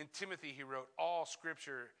 In Timothy he wrote, all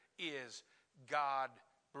scripture is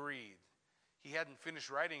God-breathed. He hadn't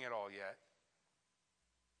finished writing it all yet,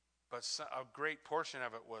 but a great portion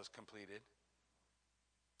of it was completed.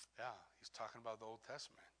 Yeah, he's talking about the Old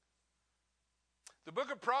Testament. The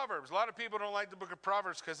book of Proverbs. A lot of people don't like the book of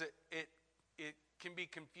Proverbs because it can be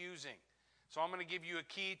confusing. So I'm going to give you a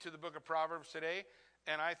key to the book of Proverbs today,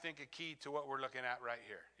 and I think a key to what we're looking at right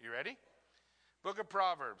here. You ready? Book of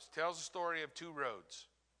Proverbs tells the story of two roads.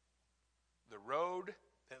 The road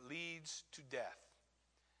that leads to death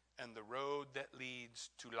and the road that leads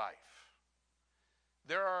to life.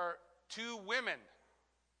 There are two women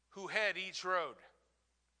who head each road.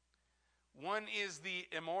 One is the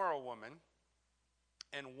immoral woman,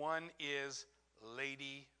 and one is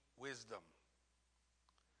Lady Wisdom.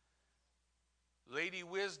 Lady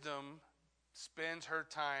Wisdom spends her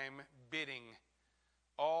time bidding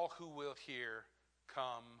all who will hear,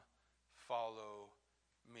 come, follow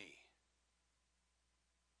me.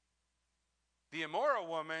 The immoral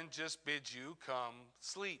woman just bids you, come,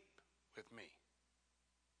 sleep with me.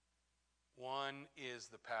 One is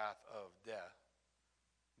the path of death.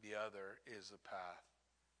 The other is the path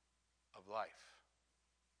of life.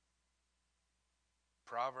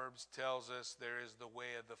 Proverbs tells us there is the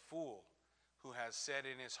way of the fool, who has said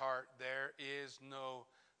in his heart, there is no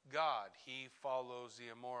God. He follows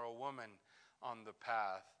the immoral woman on the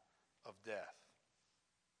path of death.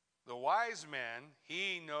 The wise man,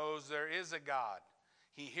 he knows there is a God.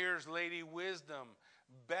 He hears Lady Wisdom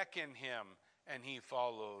beckon him, and he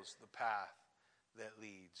follows the path that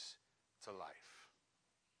leads to life.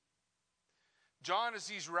 John, as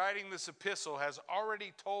he's writing this epistle, has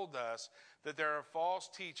already told us that there are false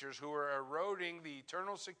teachers who are eroding the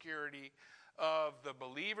eternal security of the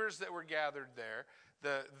believers that were gathered there,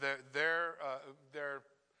 their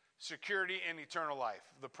security in eternal life,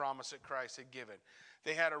 the promise that Christ had given.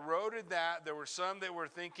 They had eroded that. There were some that were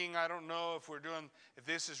thinking, I don't know if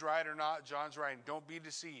this is right or not. John's writing, don't be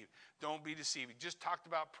deceived. Don't be deceived. He just talked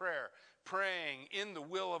about prayer, praying in the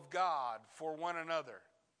will of God for one another.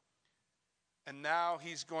 And now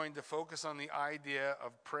he's going to focus on the idea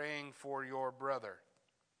of praying for your brother.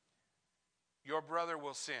 Your brother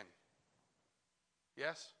will sin.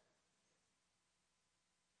 Yes?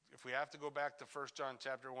 If we have to go back to 1 John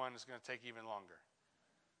chapter 1, it's going to take even longer.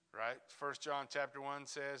 Right? 1 John chapter 1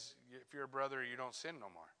 says, if you're a brother, you don't sin no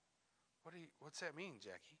more. What's that mean,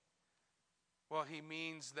 Jackie? Well, he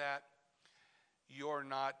means that you're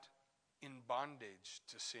not in bondage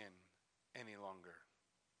to sin any longer.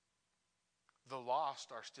 The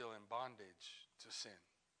lost are still in bondage to sin.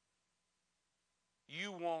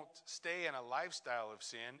 You won't stay in a lifestyle of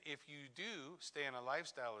sin. If you do stay in a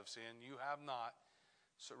lifestyle of sin, you have not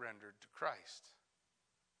surrendered to Christ.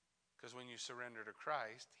 Because when you surrender to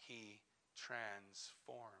Christ, he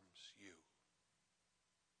transforms you.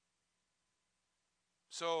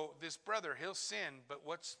 So this brother, he'll sin, but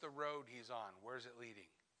what's the road he's on? Where's it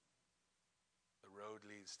leading? The road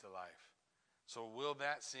leads to life. So will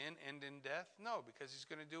that sin end in death? No, because he's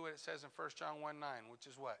going to do what it says in 1 John 1:9, which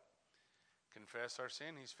is what? Confess our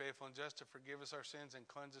sin. He's faithful and just to forgive us our sins and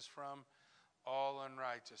cleanse us from all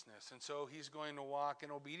unrighteousness. And so he's going to walk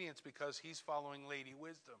in obedience because he's following Lady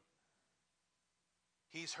Wisdom.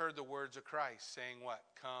 He's heard the words of Christ saying what?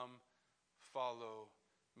 Come, follow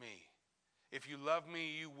me. If you love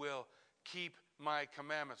me, you will keep my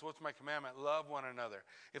commandments. What's my commandment? Love one another.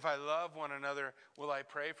 If I love one another, will I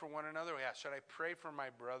pray for one another? Yeah. Should I pray for my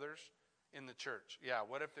brothers in the church? Yeah.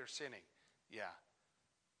 What if they're sinning? Yeah.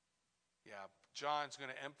 Yeah. John's going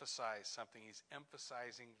to emphasize something. He's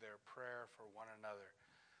emphasizing their prayer for one another.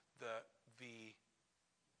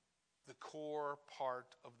 The core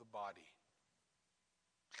part of the body.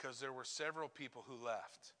 Because there were several people who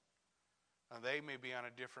left. Now they may be on a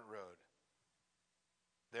different road.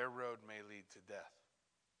 Their road may lead to death.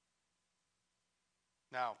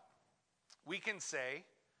 Now, we can say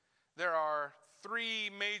there are three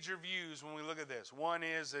major views when we look at this. One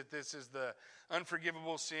is that this is the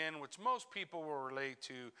unforgivable sin, which most people will relate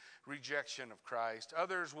to rejection of Christ.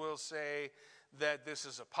 Others will say that this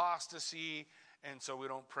is apostasy, and so we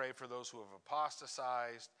don't pray for those who have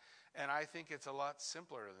apostatized. And I think it's a lot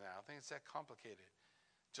simpler than that. I think it's that complicated.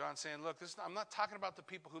 John's saying, look, I'm not talking about the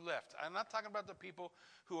people who left. I'm not talking about the people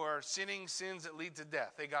who are sinning sins that lead to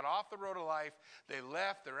death. They got off the road of life. They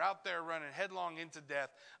left. They're out there running headlong into death.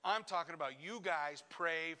 I'm talking about you guys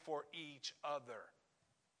pray for each other.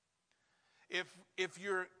 If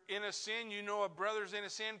you're in a sin, you know a brother's in a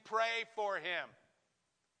sin, pray for him.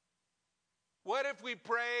 What if we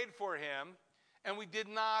prayed for him and we did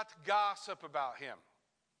not gossip about him?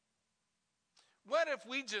 What if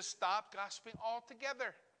we just stopped gossiping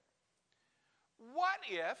altogether? What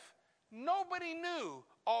if nobody knew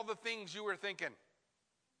all the things you were thinking?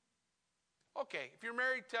 Okay, if you're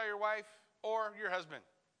married, tell your wife or your husband.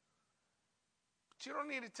 But you don't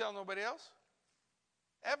need to tell nobody else.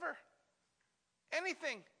 Ever.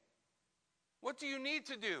 Anything. What do you need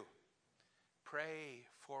to do? Pray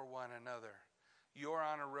for one another. You're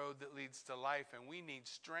on a road that leads to life, and we need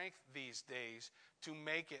strength these days to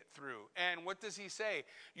make it through. And what does he say?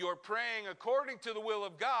 You're praying according to the will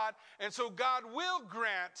of God, and so God will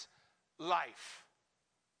grant life.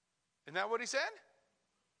 Isn't that what he said?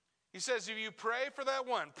 He says, if you pray for that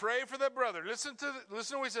one, pray for that brother. Listen to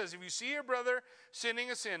what he says. If you see your brother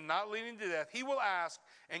sinning a sin not leading to death, he will ask,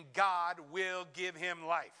 and God will give him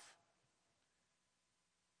life.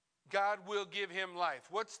 God will give him life.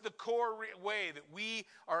 What's the core way that we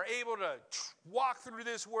are able to walk through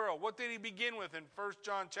this world? What did he begin with in 1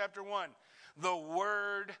 John chapter 1? The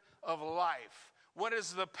word of life. What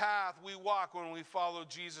is the path we walk when we follow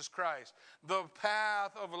Jesus Christ? The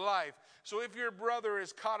path of life. So if your brother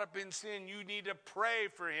is caught up in sin, you need to pray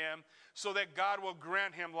for him so that God will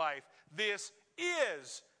grant him life. This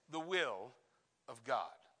is the will of God.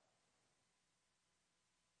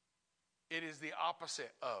 It is the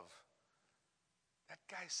opposite of, that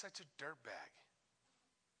guy's such a dirtbag.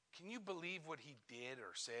 Can you believe what he did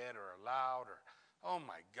or said or allowed? Or, oh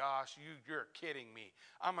my gosh, you're kidding me.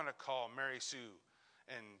 I'm going to call Mary Sue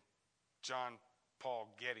and John Paul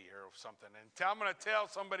Getty or something. And I'm going to tell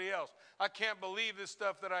somebody else. I can't believe this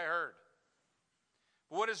stuff that I heard.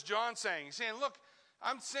 But what is John saying? He's saying, look,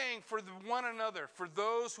 I'm saying for one another, for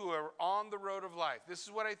those who are on the road of life. This is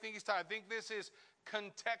what I think he's talking. I think this is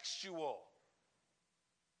contextual.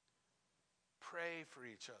 Pray for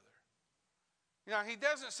each other. You know, he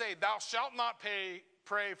doesn't say, thou shalt not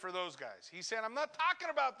pray for those guys. He said, I'm not talking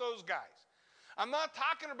about those guys. I'm not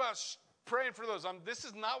talking about praying for those. This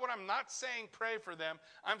is not what I'm not saying pray for them.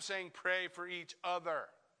 I'm saying pray for each other.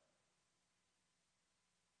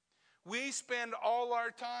 We spend all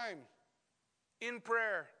our time in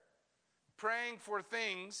prayer, praying for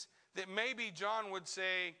things that maybe John would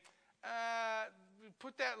say,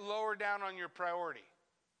 put that lower down on your priority.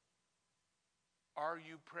 Are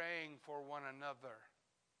you praying for one another?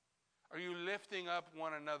 Are you lifting up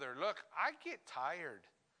one another? Look, I get tired.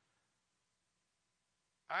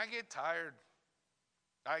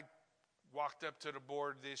 I walked up to the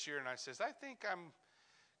board this year and I says, I think I'm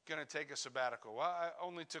going to take a sabbatical. Well, I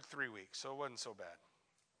only took 3 weeks, so it wasn't so bad.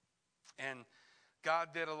 And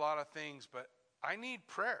God did a lot of things, but I need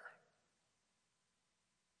prayer.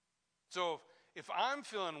 So if I'm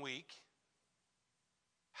feeling weak,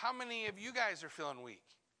 how many of you guys are feeling weak?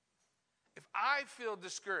 If I feel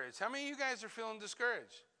discouraged, how many of you guys are feeling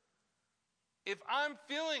discouraged? If I'm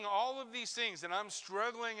feeling all of these things and I'm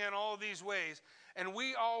struggling in all of these ways, and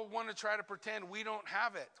we all want to try to pretend we don't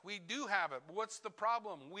have it. We do have it. But what's the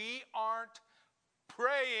problem? We aren't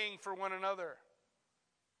praying for one another.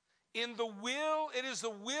 It is the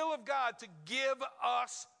will of God to give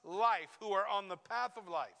us life who are on the path of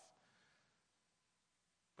life.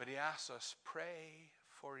 But he asks us, pray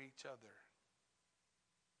for each other.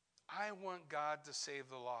 I want God to save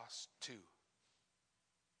the lost too.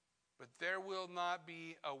 But there will not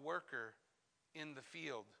be a worker in the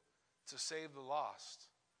field to save the lost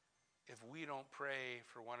if we don't pray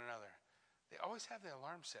for one another. They always have the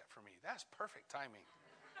alarm set for me. That's perfect timing.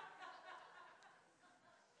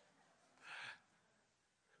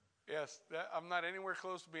 Yes, I'm not anywhere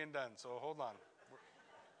close to being done, so hold on.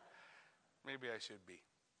 Maybe I should be.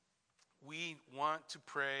 We want to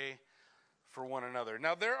pray for one another.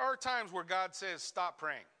 Now, there are times where God says, stop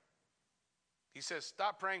praying. He says,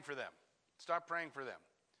 stop praying for them. Stop praying for them.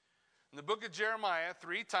 In the book of Jeremiah,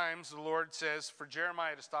 3 times the Lord says for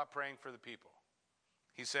Jeremiah to stop praying for the people.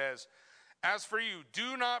 He says, as for you,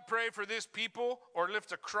 do not pray for this people or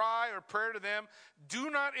lift a cry or prayer to them. Do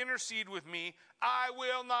not intercede with me. I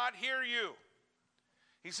will not hear you.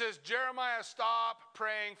 He says, Jeremiah, stop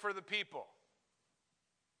praying for the people.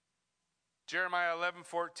 Jeremiah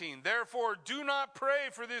 11:14. Therefore, do not pray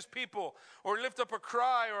for this people or lift up a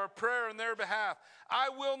cry or a prayer on their behalf. I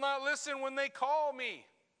will not listen when they call me.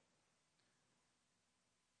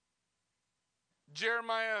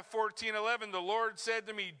 Jeremiah 14:11, the Lord said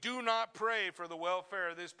to me, do not pray for the welfare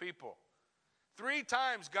of this people. 3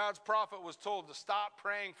 times God's prophet was told to stop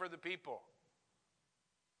praying for the people.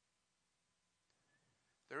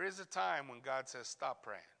 There is a time when God says stop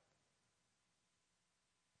praying.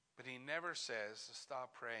 But he never says to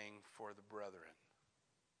stop praying for the brethren.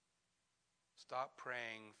 Stop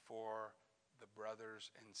praying for the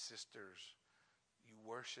brothers and sisters you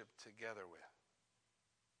worship together with.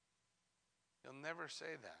 He'll never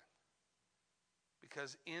say that.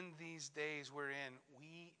 Because in these days we're in,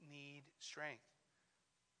 we need strength.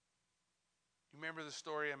 You remember the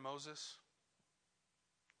story of Moses?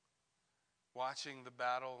 Watching the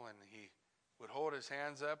battle, and he would hold his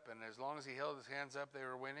hands up, and as long as he held his hands up, they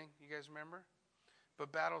were winning. You guys remember?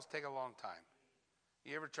 But battles take a long time.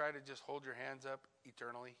 You ever try to just hold your hands up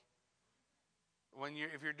eternally?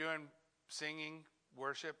 If you're doing singing,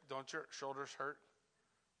 worship, don't your shoulders hurt?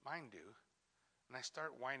 Mine do. And I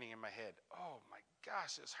start whining in my head. Oh my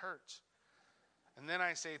gosh, this hurts. And then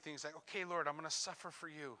I say things like, okay, Lord, I'm going to suffer for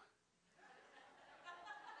you.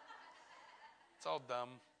 It's all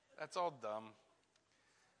dumb. That's all dumb.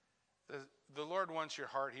 The Lord wants your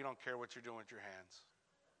heart. He don't care what you're doing with your hands.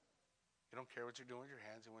 He don't care what you're doing with your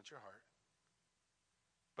hands. He wants your heart.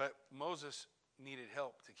 But Moses needed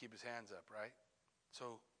help to keep his hands up, right?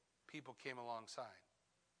 So people came alongside.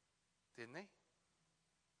 Didn't they?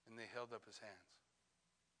 And they held up his hands.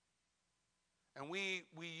 And we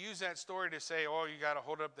use that story to say, oh, you got to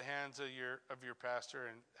hold up the hands of your pastor.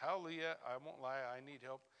 And hallelujah, I won't lie, I need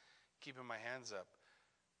help keeping my hands up.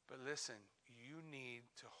 But listen, you need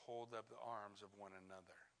to hold up the arms of one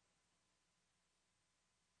another.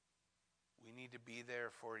 We need to be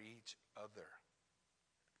there for each other.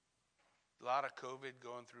 A lot of COVID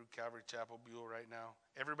going through Calvary Chapel Buell right now.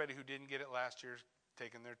 Everybody who didn't get it last year is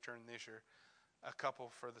taking their turn this year. A couple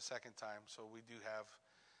for the second time. So we do have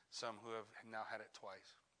some who have now had it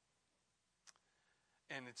twice.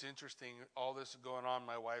 And it's interesting, all this is going on.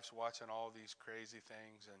 My wife's watching all these crazy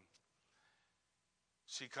things, and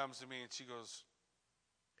she comes to me and she goes,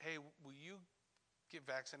 hey, will you get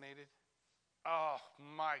vaccinated? Oh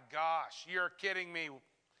my gosh, you're kidding me.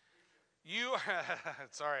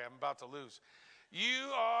 Sorry, I'm about to lose. She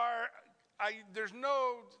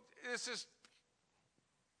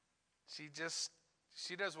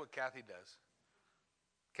does what Kathy does.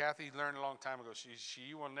 Kathy learned a long time ago,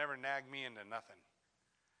 she will never nag me into nothing.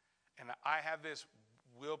 And I have this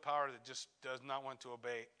willpower that just does not want to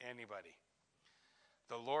obey anybody.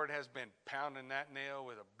 The Lord has been pounding that nail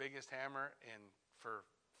with the biggest hammer for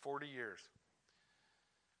 40 years.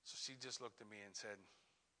 So she just looked at me and said,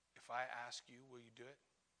 if I ask you, will you do it?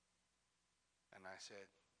 And I said,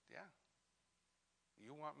 yeah,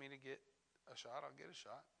 You want me to get a shot? I'll get a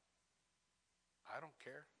shot. I don't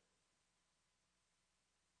care.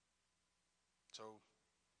 So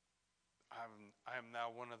I am now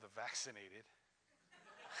one of the vaccinated.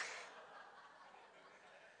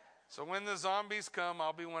 So when the zombies come,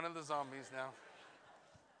 I'll be one of the zombies now.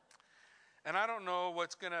 And I don't know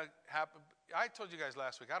what's going to happen. I told you guys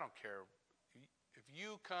last week, I don't care. If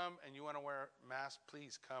you come and you want to wear a mask,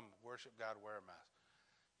 please come worship God, wear a mask.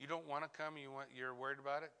 You don't want to come, you're worried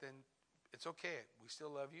about it, then it's okay. We still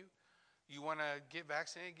love you. You want to get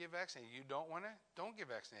vaccinated, get vaccinated. You don't want to, don't get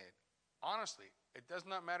vaccinated. Honestly, it does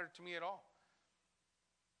not matter to me at all.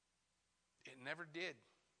 It never did.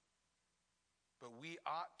 But we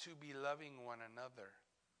ought to be loving one another,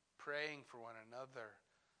 praying for one another,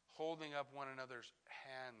 holding up one another's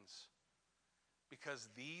hands, because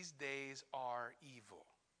these days are evil.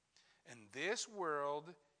 And this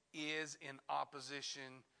world is in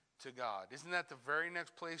opposition to God. Isn't that the very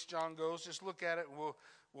next place John goes? Just look at it and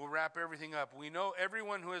we'll wrap everything up. We know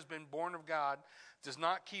everyone who has been born of God does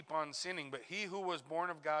not keep on sinning, but he who was born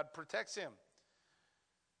of God protects him.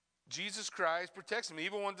 Jesus Christ protects him. The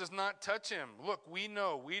evil one does not touch him. Look, we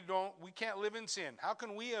know we can't live in sin. How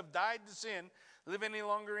can we have died to sin, live any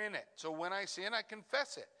longer in it? So when I sin, I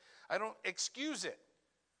confess it. I don't excuse it.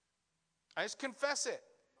 I just confess it.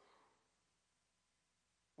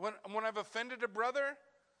 When I've offended a brother,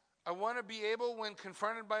 I want to be able, when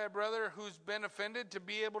confronted by a brother who's been offended, to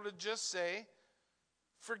be able to just say,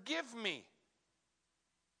 forgive me.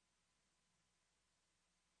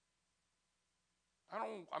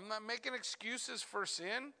 I'm not making excuses for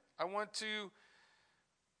sin. I want to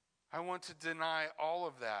deny all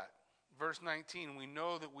of that. Verse 19, we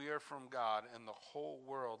know that we are from God and the whole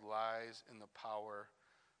world lies in the power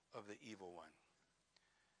of the evil one.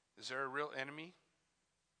 Is there a real enemy?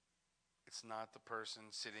 It's not the person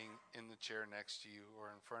sitting in the chair next to you or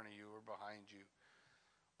in front of you or behind you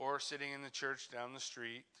or sitting in the church down the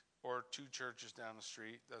street or 2 churches down the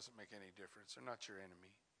street. Doesn't make any difference. They're not your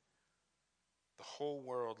enemy. The whole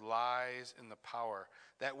world lies in the power.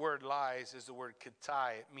 That word lies is the word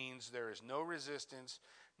katai. It means there is no resistance,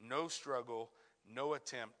 no struggle, no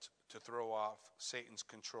attempt to throw off Satan's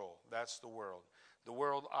control. That's the world. The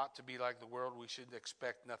world ought to be like the world. We should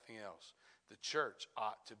expect nothing else. The church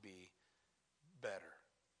ought to be better.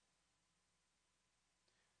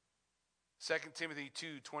 2 Timothy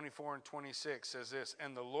 2:24 and 26 says this,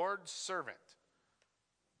 and the Lord's servant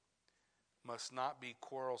must not be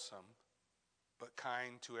quarrelsome, but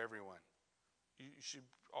kind to everyone. You should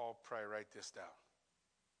all probably write this down.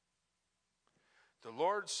 The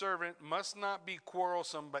Lord's servant must not be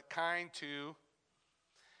quarrelsome, but kind to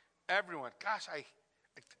everyone. Gosh,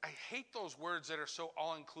 I hate those words that are so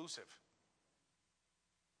all-inclusive.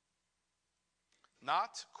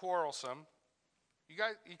 Not quarrelsome.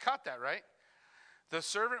 You caught that, right? The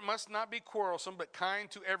servant must not be quarrelsome, but kind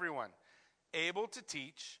to everyone, able to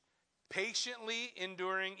teach, patiently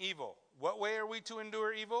enduring evil. What way are we to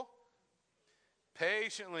endure evil?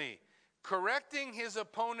 Patiently. Correcting his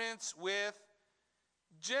opponents with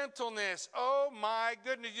gentleness. Oh my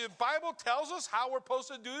goodness. The Bible tells us how we're supposed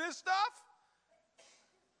to do this stuff?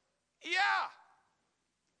 Yeah.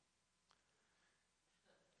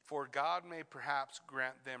 For God may perhaps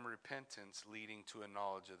grant them repentance leading to a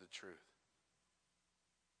knowledge of the truth.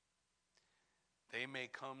 They may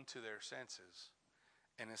come to their senses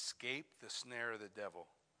and escape the snare of the devil,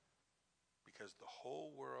 because the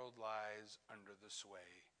whole world lies under the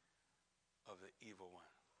sway of the evil one.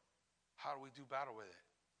 How do we do battle with it?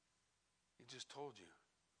 He just told you.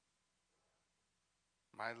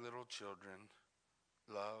 My little children,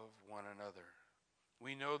 love one another.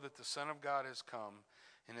 We know that the Son of God has come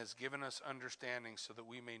and has given us understanding so that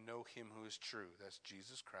we may know him who is true. That's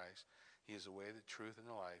Jesus Christ. He is the way, the truth, and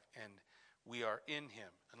the life. And we are in him.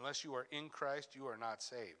 Unless you are in Christ, you are not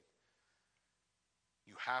saved.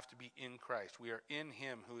 You have to be in Christ. We are in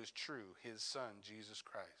him who is true, his Son, Jesus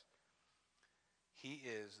Christ. He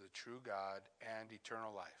is the true God and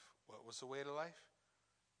eternal life. What was the way to life?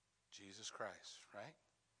 Jesus Christ, right?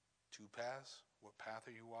 2 paths. What path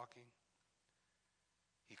are you walking?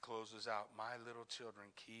 He closes out, my little children,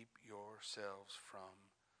 keep yourselves from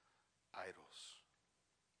idols.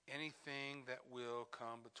 Anything that will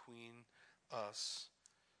come between us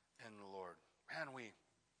and the Lord. Man, we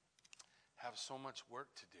have so much work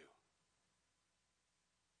to do.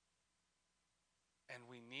 And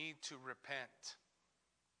we need to repent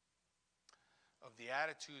of the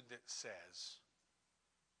attitude that says,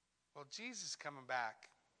 well, Jesus is coming back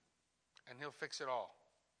and he'll fix it all.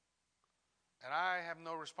 And I have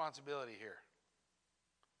no responsibility here.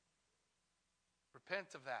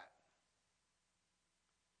 Repent of that.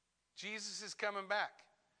 Jesus is coming back.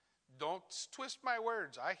 Don't twist my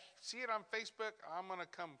words. I see it on Facebook. I'm going to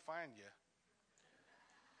come find you.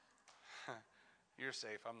 You're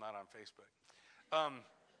safe. I'm not on Facebook.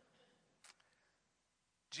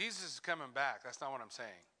 Jesus is coming back. That's not what I'm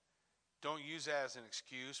saying. Don't use that as an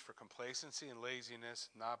excuse for complacency and laziness,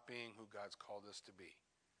 not being who God's called us to be.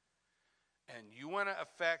 And you want to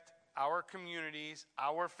affect our communities,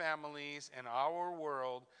 our families, and our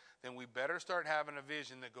world, then we better start having a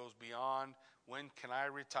vision that goes beyond when can I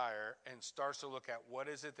retire and starts to look at what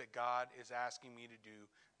is it that God is asking me to do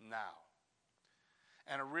now.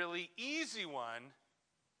 And a really easy one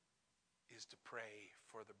is to pray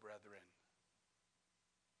for the brethren,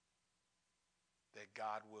 that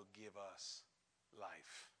God will give us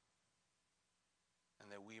life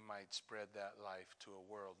and that we might spread that life to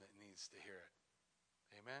a world that needs to hear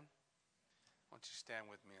it. Amen? Why don't you stand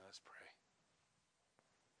with me? Let's pray.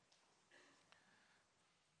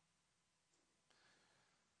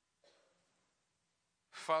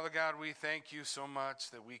 Father God, we thank you so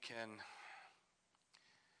much that we can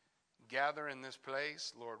gather in this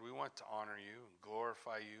place. Lord, we want to honor you,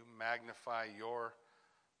 glorify you, magnify your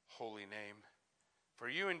holy name. For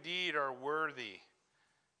you indeed are worthy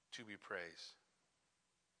to be praised.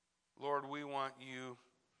 Lord, we want you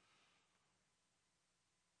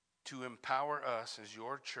to empower us as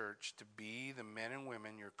your church to be the men and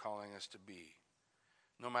women you're calling us to be.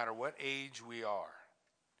 No matter what age we are,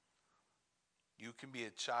 you can be a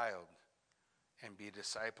child and be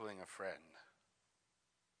discipling a friend.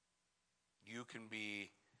 You can be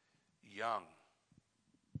young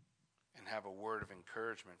and have a word of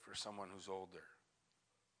encouragement for someone who's older.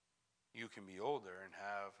 You can be older and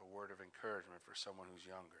have a word of encouragement for someone who's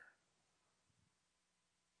younger.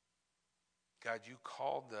 God, you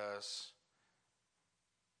called us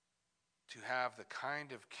to have the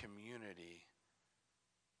kind of community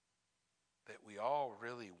that we all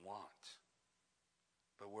really want,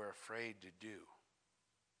 but we're afraid to do.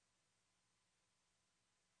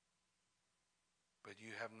 But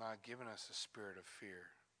you have not given us a spirit of fear,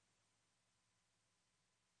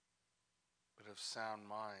 but of sound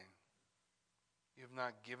mind. You have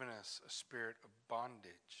not given us a spirit of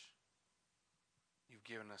bondage. You've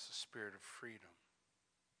given us a spirit of freedom.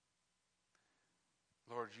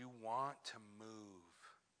 Lord, you want to move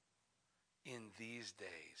in these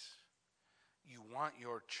days. You want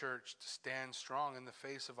your church to stand strong in the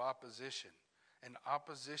face of opposition. And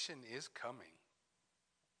opposition is coming.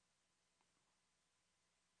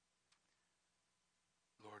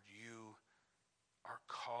 Lord, you are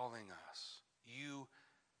calling us. You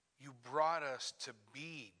brought us to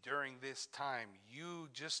be during this time. You,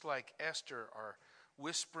 just like Esther, are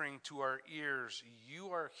whispering to our ears, you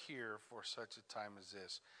are here for such a time as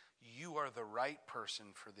this. You are the right person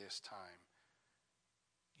for this time.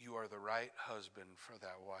 You are the right husband for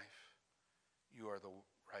that wife. You are the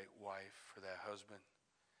right wife for that husband.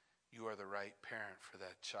 You are the right parent for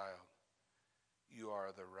that child. You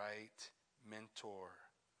are the right mentor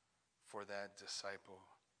for that disciple.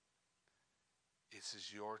 This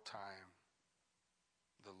is your time.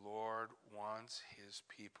 The Lord wants his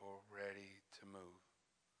people ready to move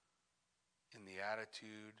in the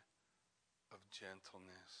attitude of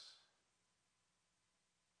gentleness,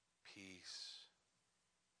 peace,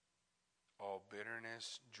 all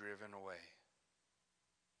bitterness driven away,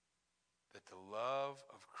 that the love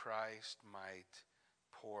of Christ might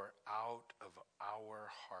pour out of our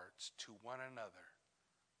hearts to one another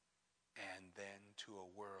and then to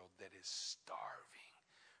a world that is starving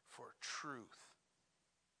for truth,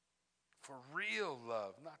 for real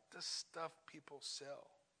love, not the stuff people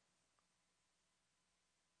sell.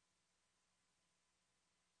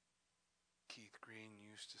 Keith Green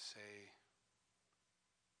used to say,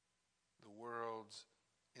 the world's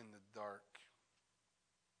in the dark,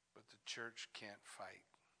 but the church can't fight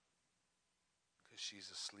because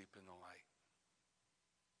she's asleep in the light.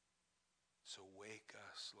 So wake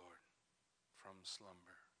us, Lord, from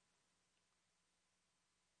slumber.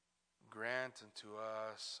 Grant unto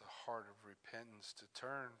us a heart of repentance to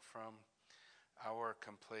turn from our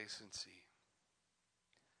complacency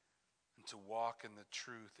and to walk in the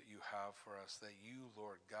truth that you have for us, that you,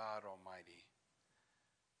 Lord God Almighty,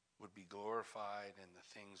 would be glorified in the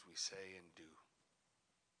things we say and do.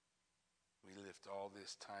 We lift all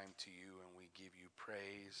this time to you and we give you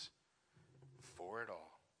praise for it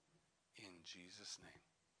all. In Jesus' name,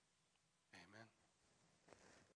 amen.